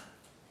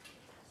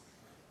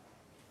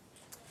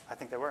 I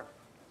think they were.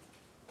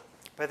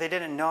 But they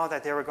didn't know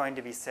that they were going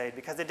to be saved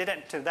because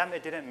to them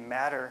it didn't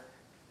matter.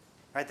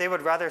 Right? They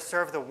would rather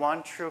serve the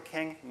one true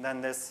king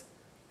than this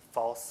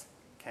false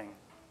king.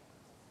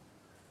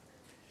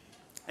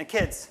 And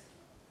kids,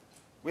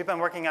 we've been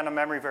working on a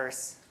memory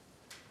verse.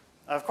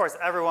 Of course,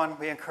 everyone,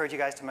 we encourage you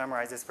guys to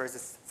memorize this verse.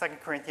 It's 2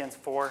 Corinthians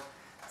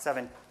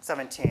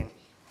 4:17.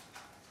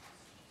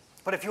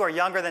 But if you are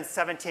younger than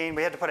 17,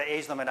 we had to put an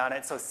age limit on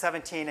it. So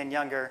 17 and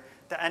younger,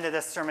 at the end of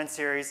this sermon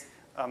series,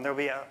 there will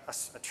be a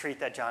treat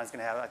that John's going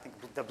to have, I think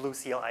the Blue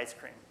Seal ice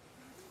cream.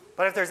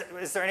 But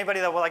is there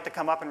anybody that would like to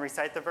come up and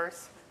recite the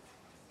verse?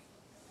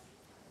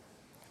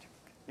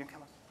 You can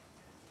come up.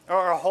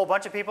 Or a whole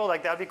bunch of people,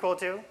 like that would be cool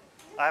too.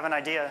 I have an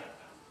idea.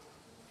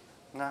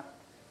 No?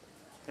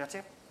 You want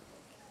to?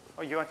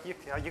 Oh,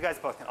 you guys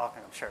both can all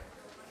come up, sure.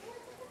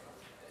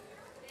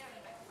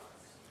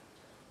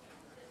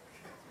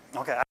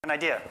 Okay, I have an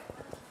idea.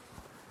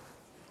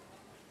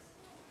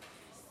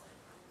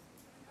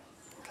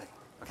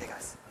 Okay,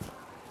 guys.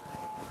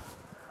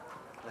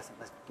 Listen,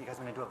 you guys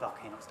want to do a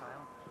volcano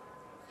style?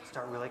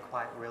 Start really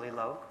quiet, really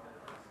low.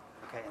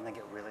 Okay, and then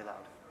get really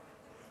loud.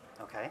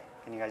 Okay,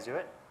 can you guys do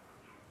it?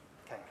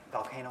 Okay,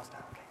 volcano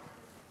style. Okay,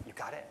 you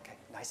got it? Okay,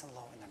 nice and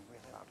low and then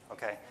really loud.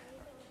 Okay.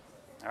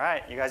 All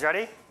right, you guys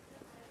ready?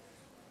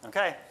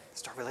 Okay,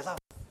 start really low.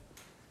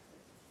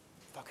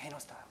 Volcano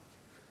style.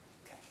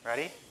 Okay,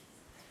 ready?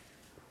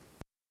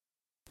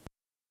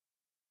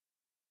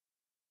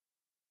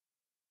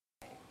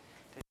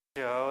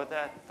 Show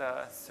that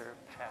the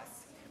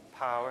surpassing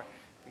power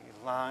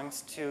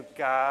belongs to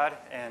God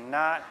and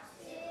not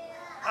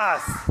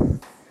us.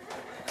 Good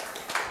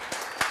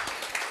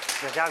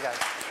job, guys.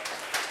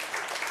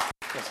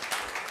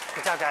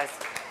 Good job, guys.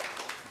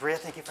 Bria,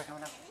 thank you for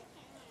coming up.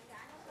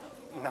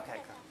 Okay,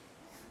 good.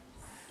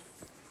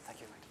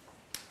 Thank you.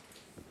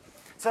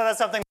 So that's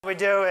something we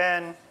do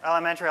in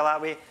elementary a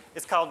lot.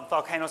 It's called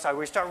volcano style.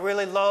 We start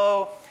really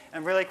low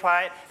and really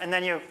quiet, and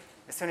then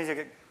as soon as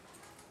you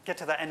get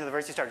to the end of the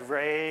verse, you start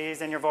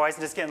raising your voice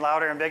and just getting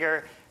louder and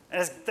bigger.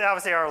 And they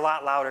obviously are a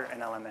lot louder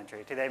in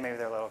elementary. Today, maybe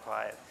they're a little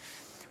quiet.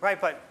 Right,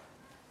 but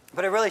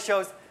it really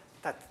shows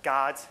that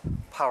God's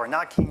power,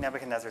 not King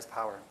Nebuchadnezzar's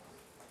power.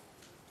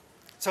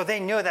 So they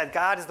knew that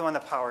God is the one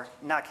with the power,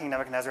 not King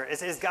Nebuchadnezzar.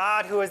 It is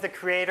God who is the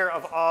creator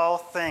of all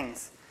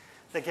things.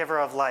 the giver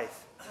of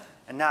life,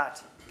 and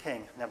not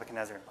King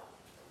Nebuchadnezzar.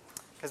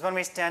 Because when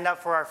we stand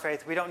up for our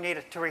faith, we don't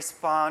need to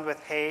respond with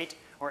hate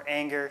or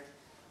anger.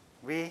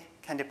 We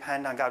can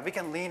depend on God. We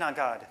can lean on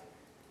God.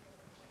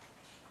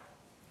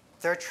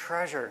 Their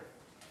treasure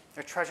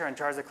in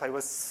jars of clay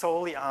was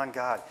solely on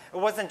God. It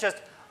wasn't just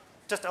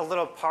a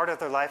little part of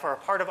their life or a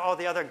part of all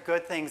the other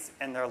good things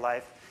in their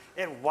life.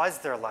 It was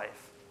their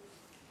life.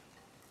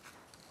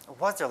 It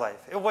was their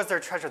life. It was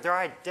their treasure. Their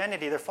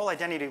identity, their full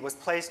identity was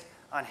placed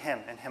on Him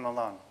and Him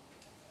alone.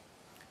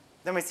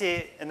 Then we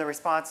see in the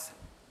response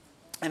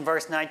in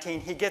verse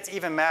 19, he gets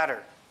even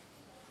madder.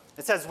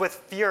 It says, with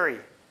fury.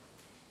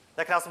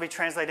 That can also be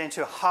translated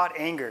into hot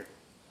anger.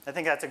 I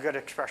think that's a good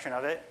expression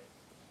of it.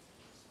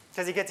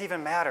 Because he gets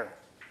even madder.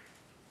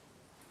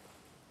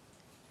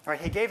 Right?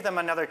 He gave them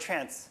another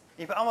chance.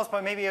 He almost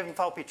maybe even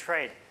felt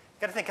betrayed.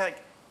 You got to think,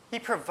 like, he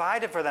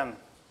provided for them.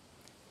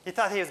 He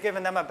thought he was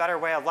giving them a better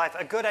way of life,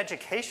 a good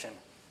education,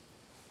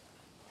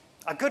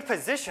 a good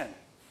position.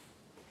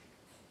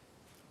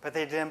 But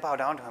they didn't bow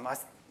down to him. I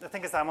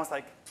think it's almost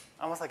like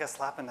a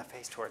slap in the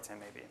face towards him,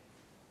 maybe.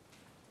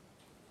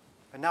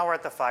 But now we're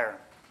at the fire.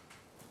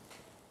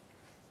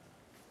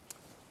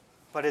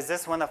 But is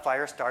this when the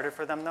fire started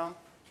for them, though?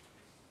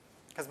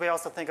 Because we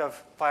also think of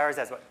fires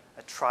as what?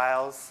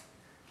 Trials,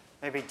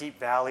 maybe deep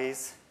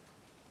valleys,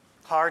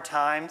 hard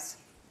times.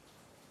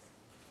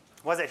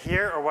 Was it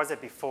here or was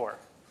it before?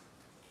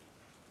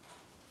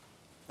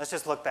 Let's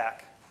just look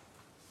back.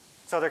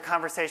 So their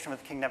conversation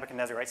with King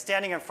Nebuchadnezzar, right?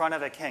 Standing in front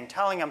of a king,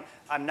 telling him,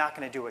 I'm not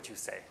going to do what you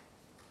say.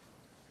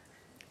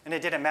 And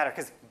it didn't matter,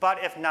 because,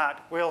 but if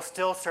not, we'll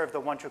still serve the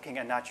one true king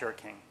and not your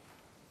king,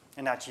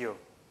 and not you.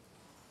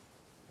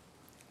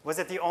 Was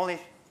it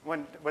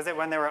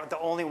when they were the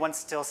only ones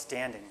still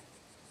standing?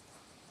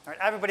 Right?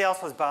 Everybody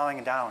else was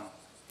bowing down.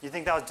 You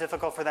think that was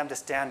difficult for them to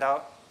stand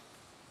out?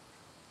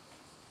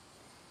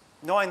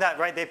 Knowing that,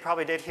 right, they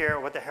probably did hear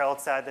what the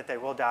herald said, that they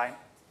will die.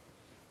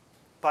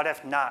 But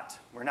if not,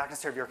 we're not going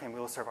to serve your king, we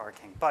will serve our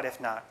king. But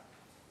if not.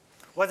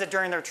 Was it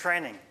during their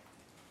training?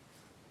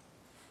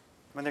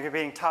 When they're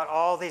being taught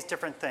all these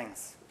different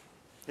things?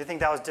 Do you think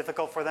that was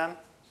difficult for them?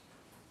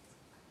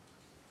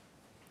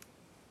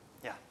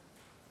 Yeah,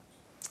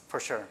 for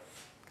sure.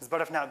 Because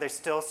but if not, they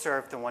still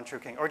served the one true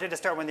king. Or did it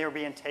start when they were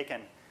being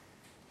taken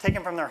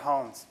from their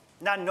homes?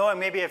 Not knowing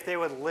maybe if they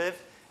would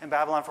live in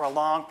Babylon for a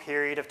long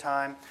period of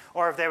time,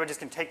 or if they were just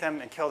going to take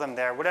them and kill them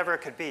there, whatever it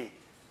could be.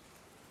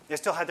 They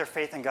still had their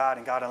faith in God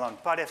and God alone.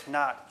 But if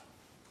not,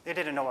 they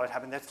didn't know what would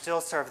happen. They still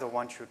served the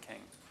one true king.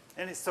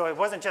 And so it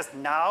wasn't just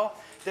now.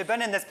 They've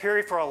been in this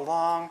period for a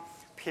long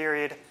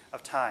period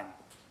of time.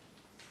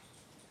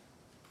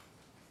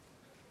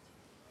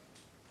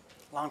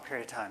 Long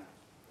period of time.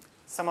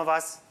 Some of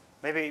us,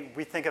 maybe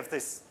we think of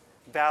these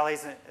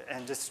valleys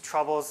and just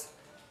troubles,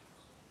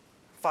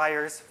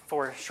 fires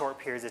for short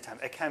periods of time.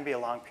 It can be a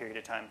long period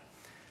of time.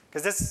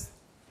 Because this,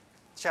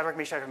 Shadrach,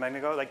 Meshach, and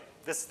Abednego, like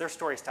this, their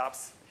story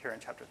stops here in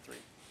chapter 3.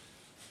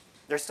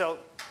 They're still,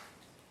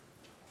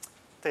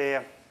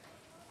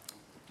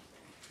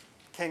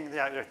 King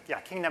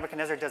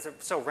Nebuchadnezzar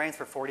reigns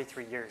for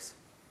 43 years.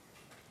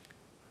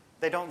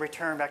 They don't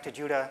return back to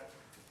Judah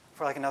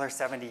for like another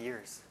 70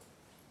 years.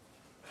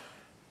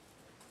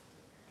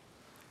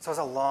 So it's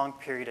a long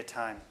period of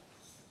time.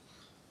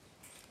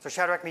 So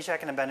Shadrach,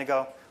 Meshach, and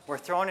Abednego were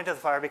thrown into the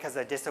fire because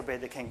they disobeyed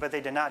the king, but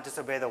they did not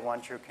disobey the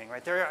one true king,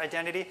 right? Their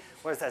identity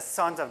was as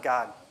sons of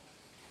God.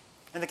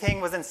 And the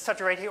king was in such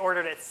a rage, he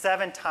ordered it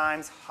 7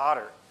 times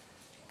hotter.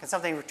 Can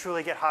something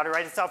truly get hotter,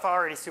 right? It's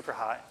already super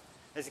hot.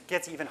 It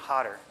gets even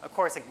hotter. Of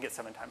course it can get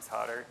 7 times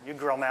hotter. You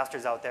grill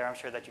masters out there, I'm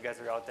sure that you guys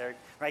are out there,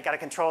 right? Got to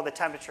control the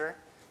temperature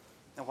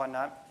and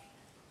whatnot.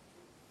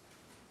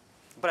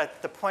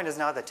 But the point is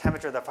not the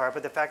temperature of the fire,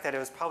 but the fact that it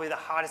was probably the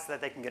hottest that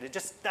they can get.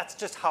 That's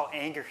just how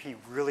angry he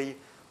really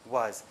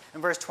was. In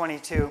verse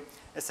 22,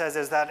 it says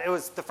is that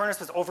the furnace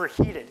was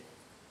overheated.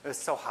 It was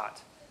so hot.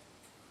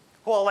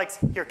 Who all likes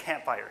your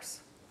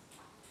campfires?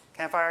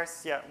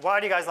 Campfires? Yeah.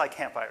 Why do you guys like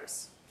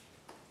campfires?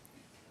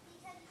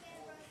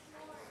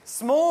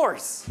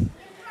 S'mores.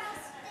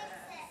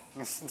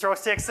 Throw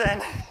sticks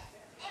in.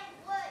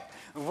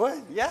 And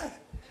wood. Yeah.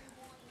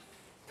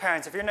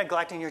 Parents, if you're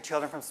neglecting your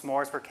children from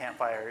s'mores for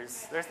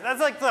campfires, that's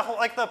like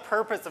the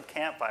purpose of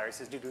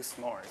campfires is to do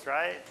s'mores,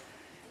 right?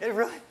 It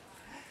really.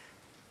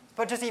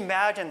 But just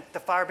imagine the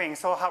fire being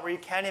so hot where you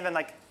can't even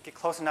get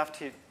close enough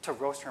to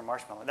roast your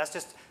marshmallow. That's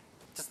just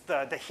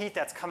the heat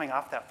that's coming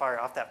off that fire,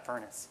 off that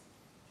furnace.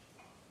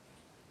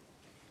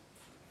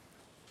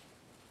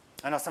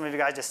 I know some of you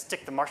guys just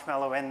stick the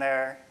marshmallow in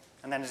there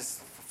and then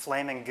just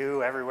flaming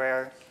goo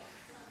everywhere.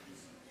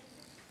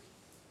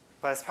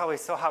 But it's probably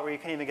so hot where you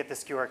can't even get the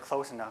skewer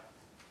close enough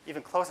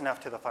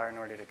to the fire in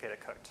order to get it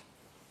cooked.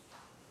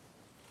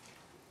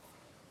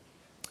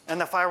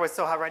 And the fire was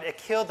so hot, right? It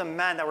killed the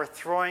men that were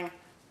throwing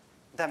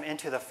them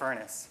into the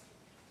furnace.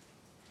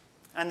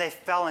 And they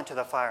fell into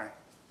the fire.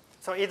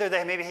 So either they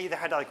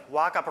had to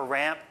walk up a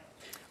ramp,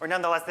 or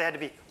nonetheless they had to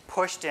be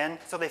pushed in.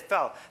 So they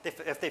fell.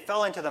 If they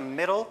fell into the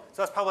middle,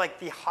 so that's probably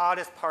the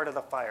hottest part of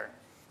the fire.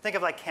 Think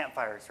of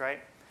campfires, right?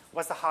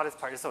 What's the hottest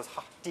part? It's those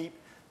deep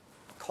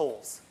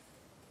coals.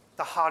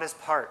 The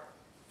hottest part.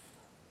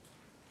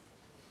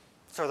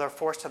 So they're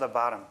forced to the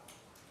bottom.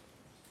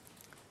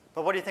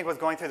 But what do you think was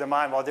going through their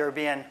mind while they were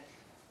being,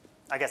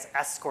 I guess,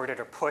 escorted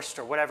or pushed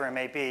or whatever it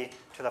may be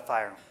to the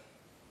fire?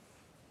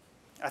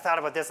 I thought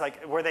about this,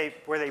 like, were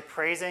they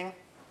praising?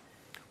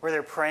 Were they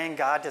praying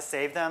God to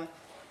save them?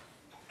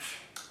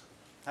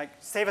 Like,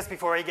 save us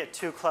before we get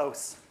too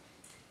close.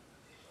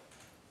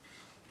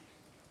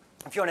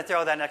 If you want to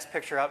throw that next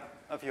picture up,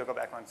 if you'll go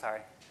back one,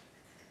 sorry.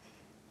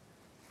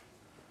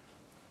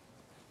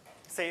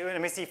 See, let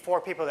me see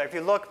 4 people there. If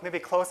you look maybe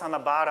close on the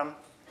bottom,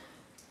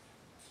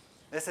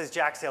 this is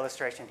Jack's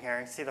illustration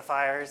here. You see the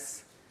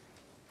fires?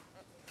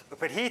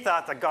 But he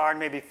thought the guard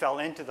maybe fell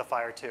into the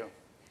fire too.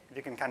 If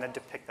you can kind of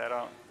depict that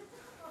out.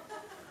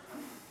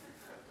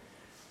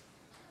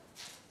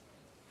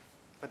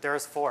 But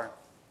there's 4.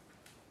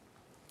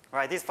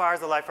 Right? These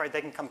fires of life, right,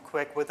 they can come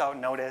quick without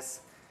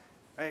notice.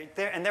 Right?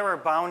 And they were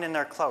bound in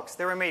their cloaks.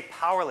 They were made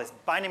powerless.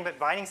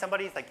 Binding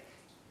somebody is like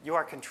you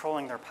are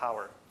controlling their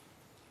power.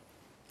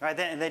 Right?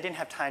 And they didn't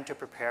have time to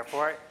prepare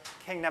for it.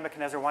 King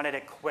Nebuchadnezzar wanted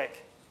it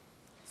quick,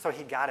 so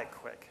he got it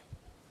quick.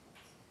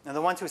 And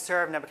the ones who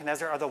served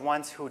Nebuchadnezzar are the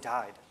ones who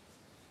died.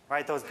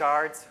 Right? Those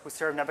guards who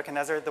served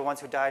Nebuchadnezzar, the ones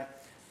who died.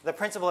 The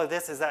principle of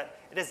this is that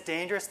it is a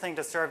dangerous thing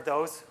to serve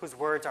those whose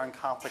words are in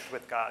conflict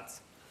with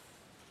God's.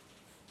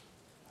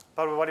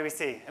 But what do we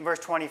see? In verse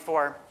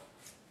 24,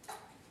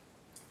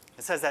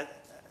 it says that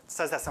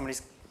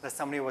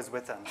somebody was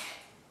with them.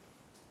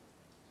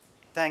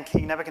 Then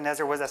King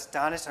Nebuchadnezzar was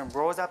astonished and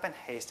rose up in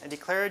haste and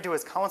declared to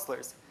his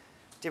counselors,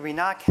 "Did we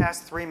not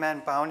cast 3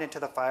 men bound into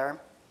the fire?"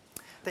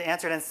 They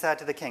answered and said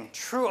to the king,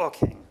 "True, O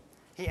king."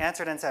 He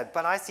answered and said,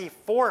 "But I see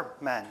 4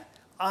 men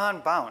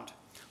unbound,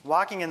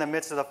 walking in the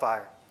midst of the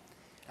fire,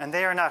 and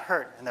they are not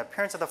hurt, and the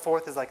appearance of the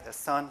 4th is like the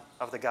son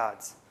of the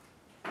gods."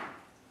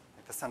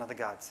 Like the son of the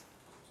gods.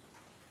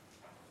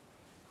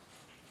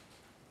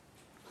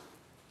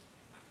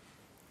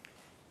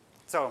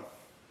 So,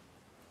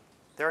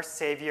 their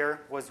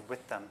Savior was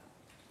with them.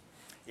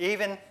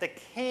 Even the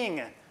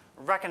king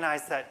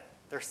recognized that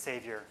their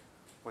Savior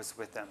was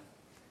with them.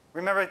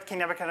 Remember, King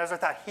Nebuchadnezzar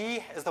thought he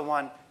is the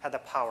one had the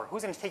power.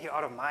 Who's going to take you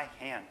out of my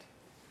hand?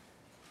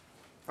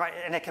 Right?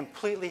 And it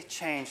completely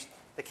changed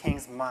the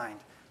king's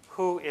mind.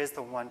 Who is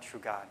the one true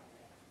God?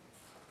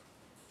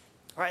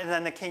 Right? And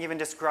then the king even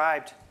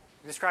described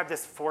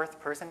this 4th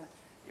person.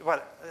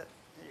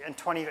 In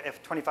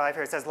 25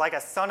 here it says, like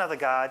a son of the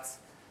gods.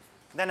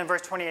 Then in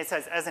verse 28 it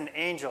says, as an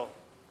angel.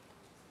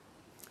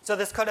 So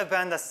this could have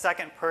been the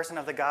 2nd person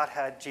of the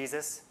Godhead,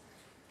 Jesus,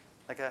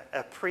 like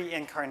a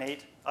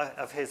pre-incarnate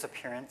of his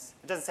appearance.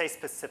 It doesn't say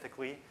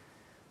specifically,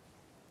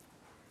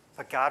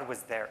 but God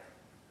was there.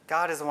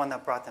 God is the one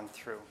that brought them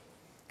through.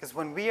 Because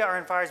when we are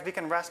in fires, we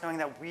can rest knowing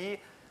that we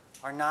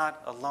are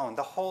not alone.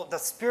 The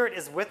Spirit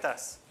is with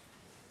us,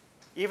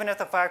 even if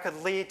the fire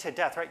could lead to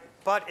death, right?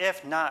 But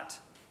if not,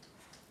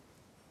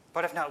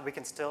 we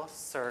can still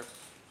serve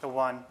the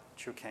one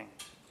true King.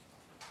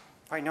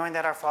 Right? Knowing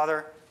that our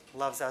Father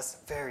loves us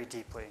very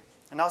deeply.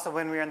 And also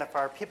when we are in the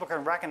fire, people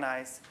can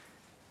recognize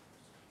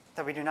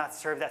that we do not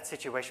serve that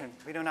situation.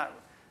 We do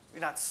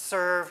not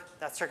serve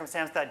that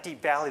circumstance, that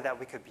deep valley that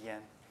we could be in.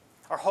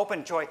 Our hope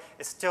and joy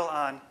is still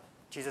on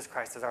Jesus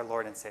Christ as our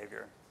Lord and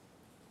Savior.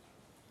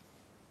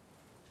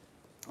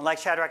 Like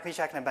Shadrach,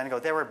 Meshach, and Abednego,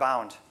 they were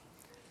bound.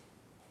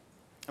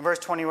 In verse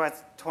 21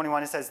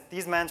 it says,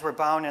 these men were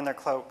bound in their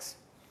cloaks.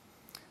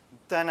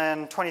 Then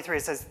in 23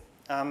 it says,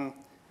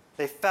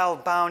 they fell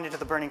bound into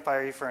the burning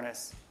fiery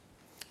furnace.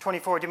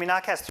 24, did we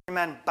not cast 3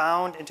 men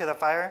bound into the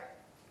fire?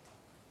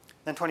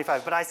 Then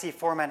 25, but I see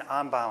 4 men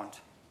unbound.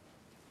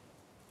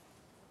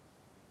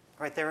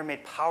 Right, they were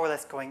made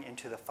powerless going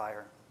into the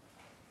fire.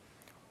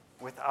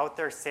 Without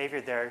their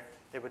Savior there,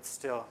 they would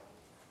still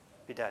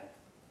be dead.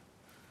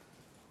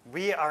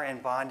 We are in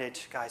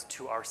bondage, guys,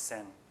 to our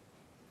sin.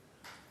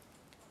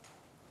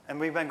 And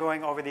we've been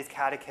going over these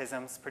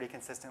catechisms pretty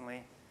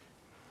consistently.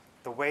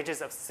 The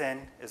wages of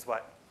sin is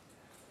what?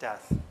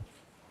 Death.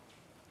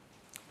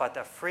 But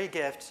the free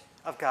gift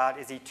of God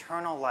is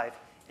eternal life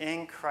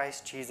in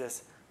Christ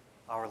Jesus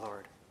our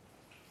Lord.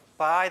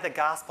 By the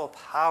gospel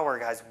power,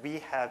 guys, we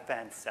have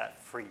been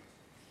set free.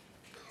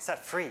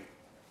 Set free.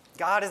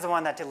 God is the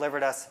one that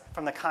delivered us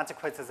from the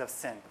consequences of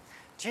sin.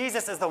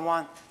 Jesus is the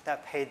one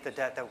that paid the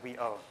debt that we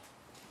owe.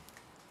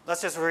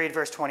 Let's just read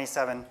verse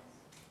 27.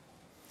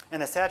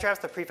 And the satraps,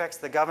 the prefects,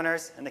 the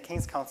governors, and the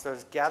king's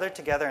counselors gathered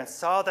together and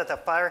saw that the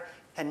fire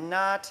had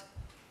not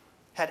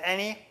had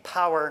any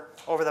power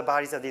over the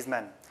bodies of these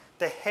men.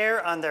 The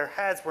hair on their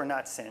heads were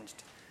not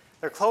singed.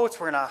 Their clothes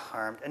were not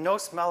harmed, and no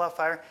smell of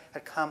fire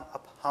had come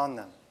upon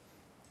them.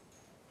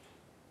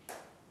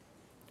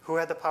 Who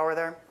had the power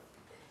there?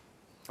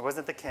 It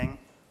wasn't the king.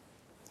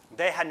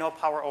 They had no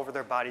power over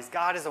their bodies.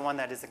 God is the one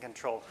that is in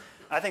control.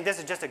 I think this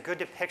is just a good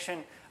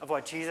depiction of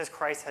what Jesus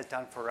Christ has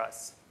done for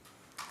us.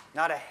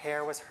 Not a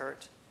hair was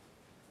hurt.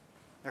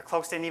 Their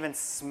clothes didn't even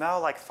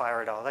smell like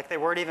fire at all, like they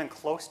weren't even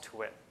close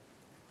to it.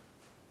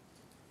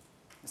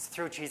 It's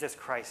through Jesus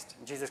Christ,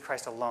 and Jesus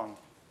Christ alone.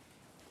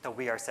 that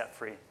we are set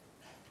free.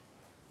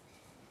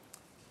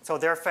 So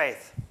their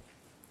faith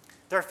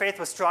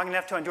was strong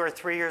enough to endure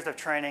 3 years of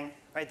training,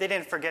 right? They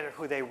didn't forget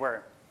who they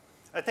were.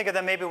 I think of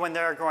them maybe when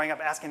they're growing up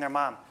asking their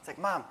mom, it's like,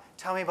 Mom,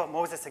 tell me about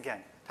Moses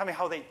again. Tell me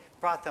how they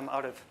brought them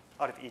out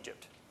of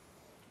Egypt.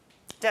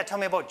 Dad, tell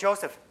me about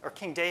Joseph or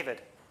King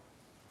David,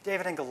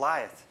 David and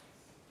Goliath.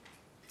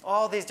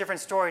 All these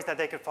different stories that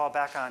they could fall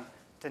back on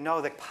to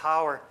know the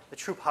power, the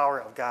true power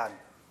of God.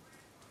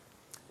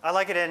 I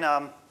like it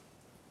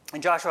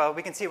in Joshua.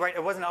 We can see, right,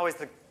 it wasn't always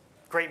the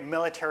great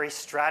military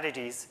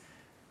strategies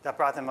that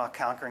brought them out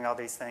conquering all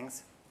these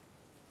things.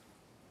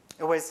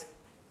 It was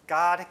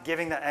God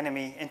giving the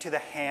enemy into the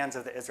hands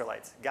of the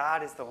Israelites.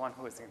 God is the one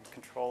who is in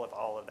control of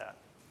all of that.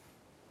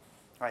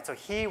 All right, so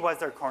he was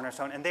their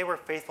cornerstone, and they were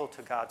faithful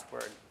to God's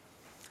word.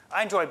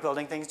 I enjoy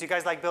building things. Do you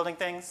guys like building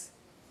things?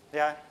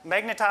 Yeah?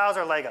 Magnet tiles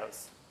or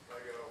Legos?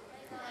 Lego.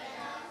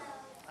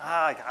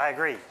 I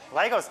agree.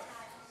 Legos.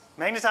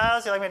 Magnet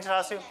tiles? You like magnet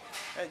tiles too?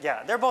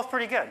 Yeah, they're both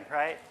pretty good,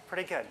 right?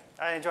 Pretty good.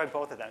 I enjoy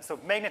both of them. So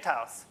magnet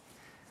tiles.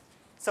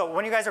 So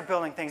when you guys are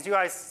building things, do you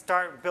guys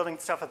start building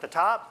stuff at the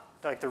top,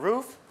 like the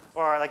roof,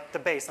 or like the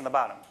base on the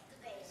bottom?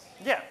 The base.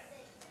 Yeah.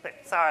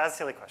 Sorry, that's a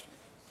silly question.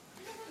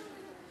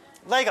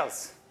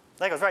 Legos,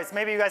 right? So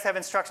maybe you guys have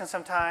instructions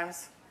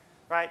sometimes,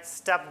 right?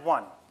 Step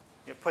 1.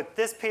 You put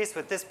this piece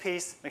with this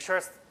piece.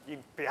 You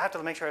have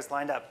to make sure it's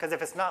lined up. Because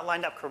if it's not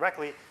lined up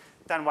correctly,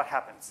 then what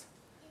happens?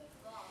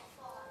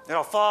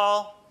 It'll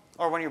fall.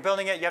 Or when you're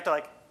building it, you have to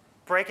like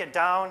break it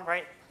down,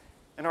 right?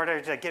 In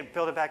order to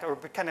build it back, or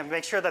kind of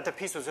make sure that the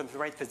piece was in the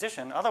right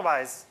position.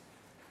 Otherwise,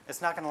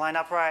 it's not going to line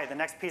up right. The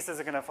next pieces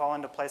are going to fall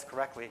into place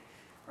correctly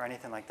or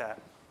anything like that.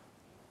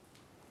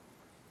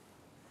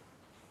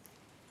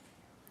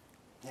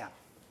 Yeah.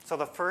 So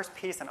the first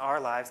piece in our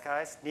lives,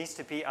 guys, needs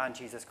to be on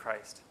Jesus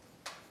Christ.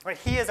 Right?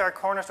 He is our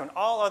cornerstone.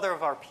 All other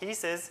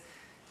pieces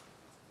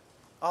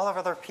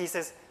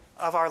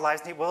of our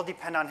lives will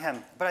depend on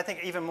him. But I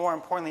think even more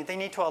importantly, they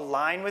need to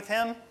align with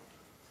him,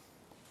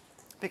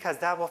 because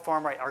that will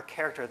form our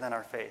character than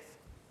our faith.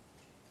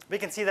 We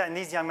can see that in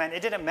these young men.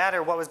 It didn't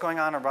matter what was going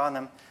on around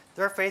them.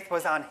 Their faith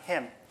was on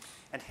him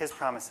and his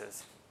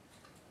promises.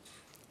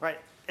 Right?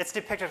 It's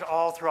depicted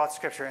all throughout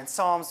Scripture. In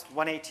Psalms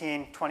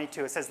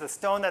 118:22, it says, "The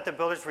stone that the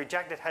builders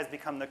rejected has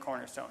become the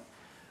cornerstone."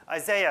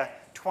 Isaiah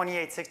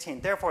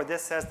 28:16, "Therefore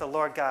this says the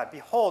Lord God,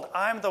 Behold,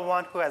 I am the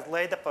one who has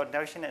laid the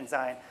foundation in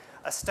Zion,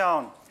 a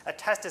stone, a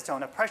tested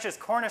stone, a precious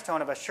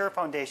cornerstone of a sure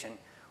foundation.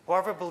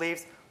 Whoever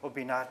believes will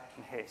be not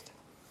in haste."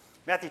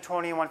 Matthew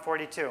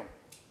 21:42,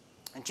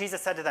 "And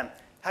Jesus said to them,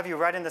 Have you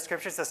read in the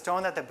Scriptures, the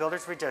stone that the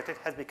builders rejected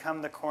has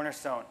become the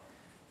cornerstone?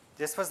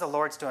 This was the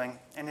Lord's doing,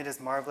 and it is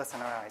marvelous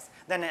in our eyes."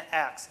 Then in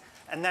Acts,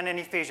 and then in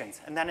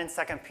Ephesians, and then in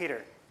 2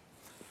 Peter.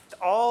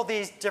 All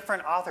these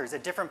different authors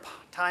at different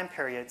time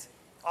periods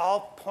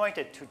all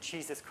pointed to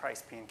Jesus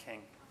Christ being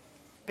king,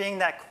 being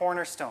that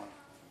cornerstone.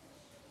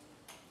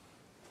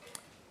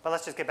 But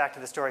let's just get back to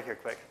the story here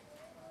quick.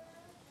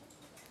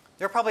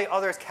 There are probably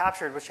others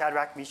captured with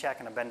Shadrach, Meshach,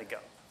 and Abednego,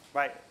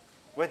 right?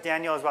 With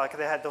Daniel as well, because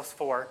they had those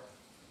 4.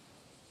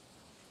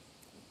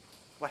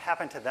 What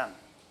happened to them?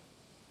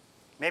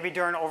 Maybe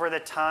during over the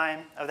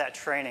time of that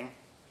training,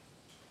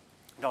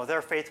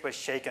 their faith was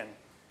shaken.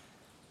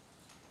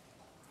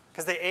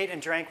 Because they ate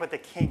and drank what the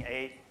king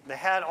ate. They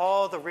had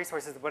all the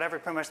resources, whatever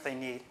pretty much they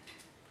need.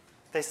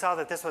 They saw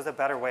that this was a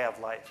better way of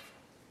life.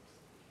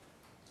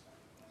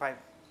 Right?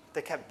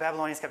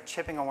 Babylonians kept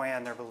chipping away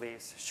on their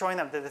beliefs, showing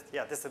them that,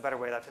 this is a better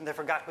way of life. And they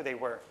forgot who they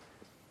were.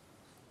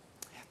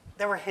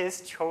 They were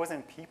his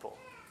chosen people.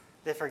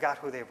 They forgot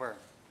who they were.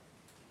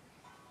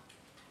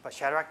 But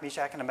Shadrach,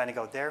 Meshach, and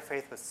Abednego, their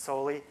faith was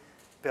solely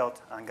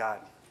built on God.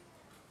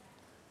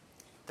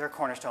 Their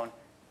cornerstone,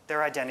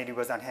 their identity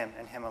was on him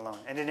and him alone.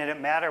 And it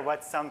didn't matter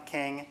what some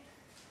king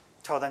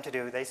told them to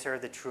do. They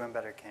served the true and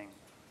better king.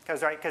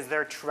 Because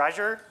their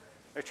treasure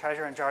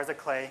in jars of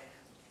clay,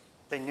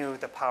 they knew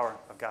the power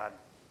of God.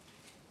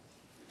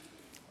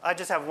 I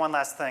just have one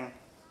last thing.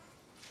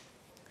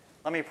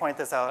 Let me point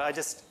this out.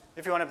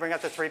 If you want to bring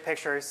up the 3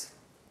 pictures.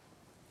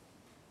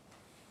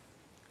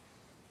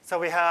 So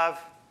we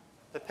have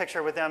the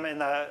picture with them in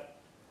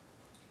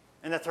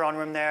the throne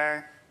room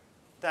there,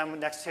 them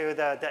next to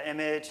the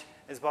image,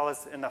 as well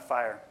as in the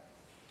fire.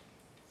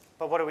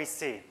 But what do we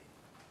see?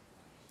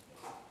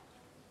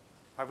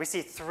 We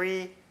see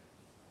 3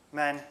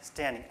 men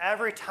standing.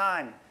 Every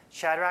time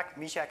Shadrach,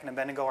 Meshach, and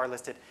Abednego are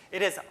listed,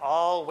 it is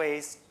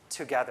always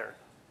together.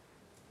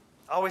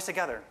 Always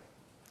together.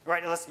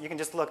 Right? You can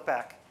just look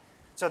back.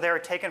 So they were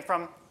taken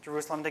from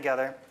Jerusalem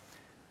together.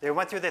 They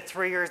went through the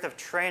 3 years of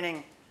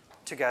training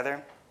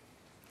together.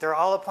 They're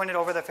all appointed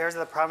over the affairs of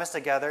the province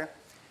together.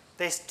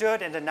 They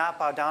stood and did not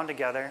bow down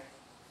together.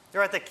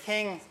 They're at the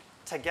king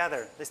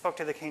together. They spoke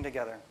to the king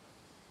together.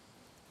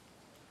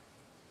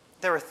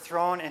 They were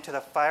thrown into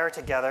the fire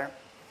together.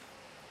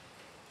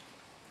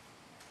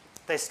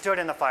 They stood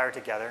in the fire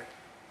together.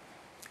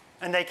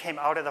 And they came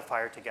out of the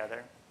fire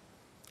together.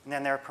 And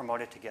then they were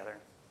promoted together.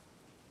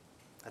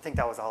 I think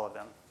that was all of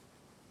them.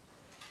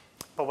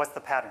 But what's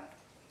the pattern?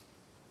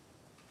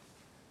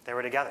 They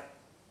were together.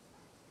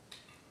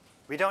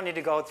 We don't need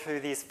to go through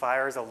these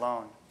fires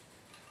alone.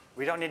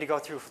 We don't need to go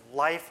through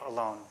life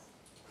alone.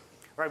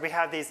 Right? We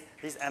have these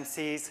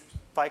MCs,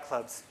 fight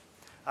clubs.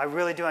 I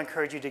really do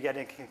encourage you to get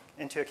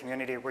into a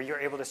community where you're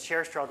able to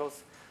share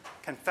struggles,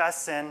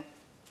 confess sin,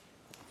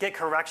 get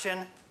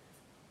correction,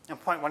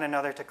 and point one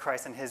another to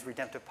Christ and his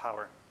redemptive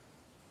power.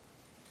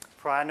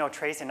 For I know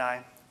Tracy and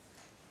I,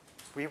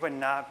 we would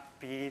not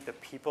be the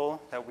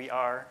people that we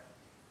are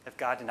if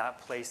God did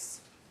not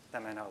place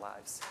them in our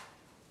lives.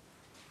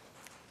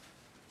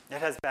 It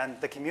has been,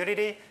 the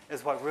community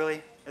is what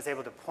really is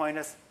able to point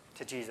us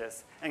to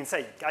Jesus. And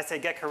I say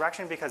get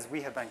correction because we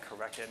have been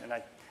corrected,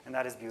 and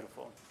that is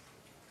beautiful.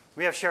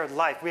 We have shared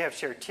life, we have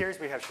shared tears,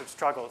 we have shared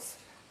struggles.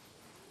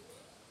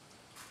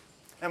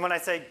 And when I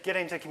say get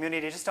into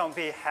community, just don't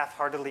be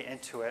half-heartedly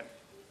into it.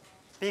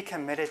 Be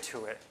committed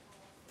to it.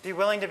 Be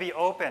willing to be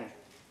open.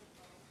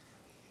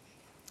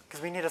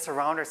 Because we need to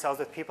surround ourselves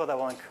with people that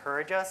will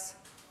encourage us,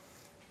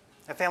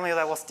 a family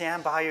that will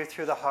stand by you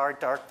through the hard,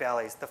 dark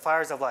valleys, the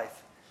fires of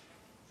life.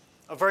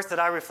 A verse that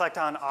I reflect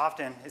on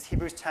often is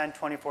Hebrews 10,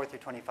 24 through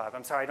 25.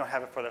 I'm sorry, I don't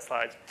have it for the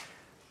slides.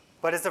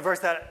 But it's a verse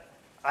that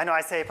I know I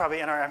say probably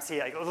in our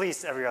MC at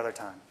least every other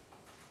time.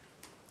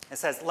 It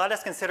says, "Let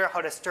us consider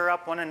how to stir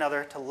up one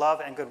another to love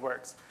and good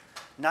works,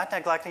 not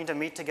neglecting to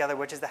meet together,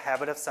 which is the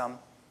habit of some,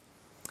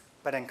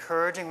 but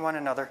encouraging one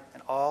another,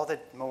 and all the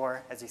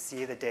more as you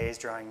see the days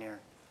drawing near."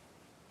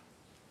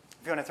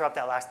 If you want to throw up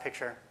that last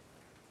picture.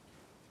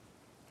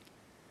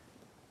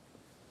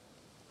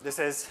 This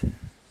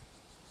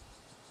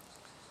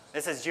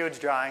is Jude's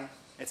drawing.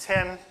 It's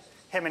him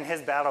and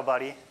his battle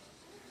buddy.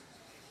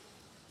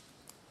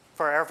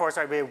 For Air Force,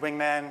 I'd be a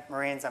wingman,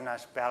 Marines, I'm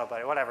not battle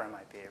buddy, whatever it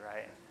might be,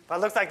 right? But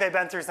it looks like they've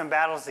been through some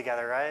battles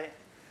together, right?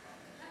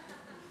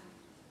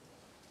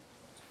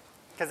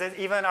 Because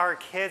even our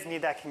kids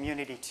need that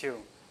community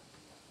too.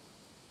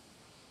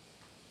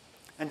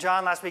 And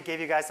John last week gave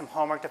you guys some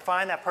homework to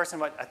find that person,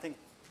 what I think,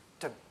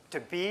 to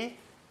be,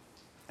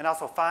 and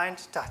also find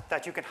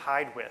that you can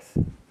hide with.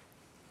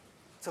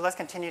 So let's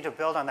continue to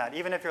build on that.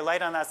 Even if you're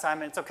late on that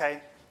assignment, it's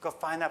okay. Go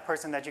find that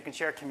person that you can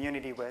share a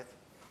community with.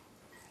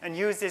 And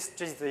use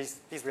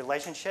these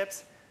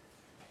relationships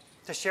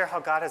to share how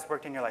God has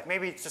worked in your life.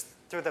 Maybe it's just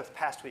through the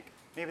past week,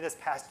 maybe this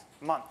past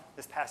month,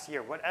 this past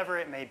year, whatever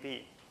it may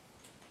be.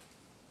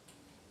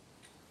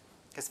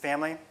 Because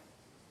family,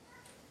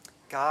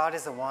 God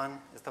is the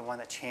one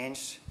that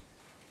changed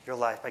your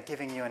life by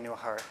giving you a new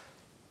heart.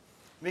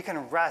 We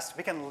can rest,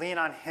 we can lean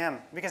on him,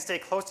 we can stay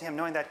close to him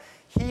knowing that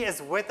he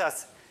is with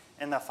us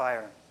in the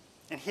fire.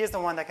 And he is the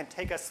one that can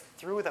take us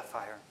through the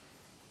fire.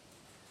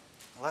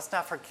 Let's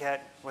not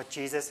forget what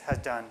Jesus has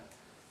done.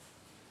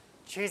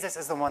 Jesus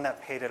is the one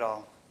that paid it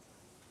all.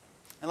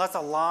 And let's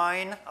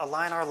align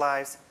our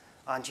lives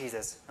on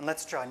Jesus. And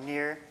let's draw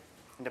near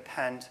and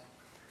depend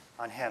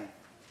on him.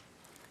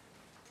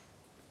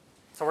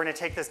 So we're going to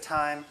take this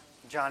time.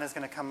 John is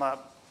going to come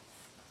up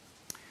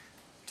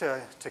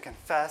to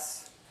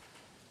confess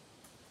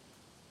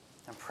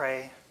and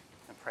pray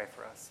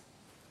for us.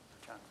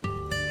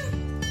 John.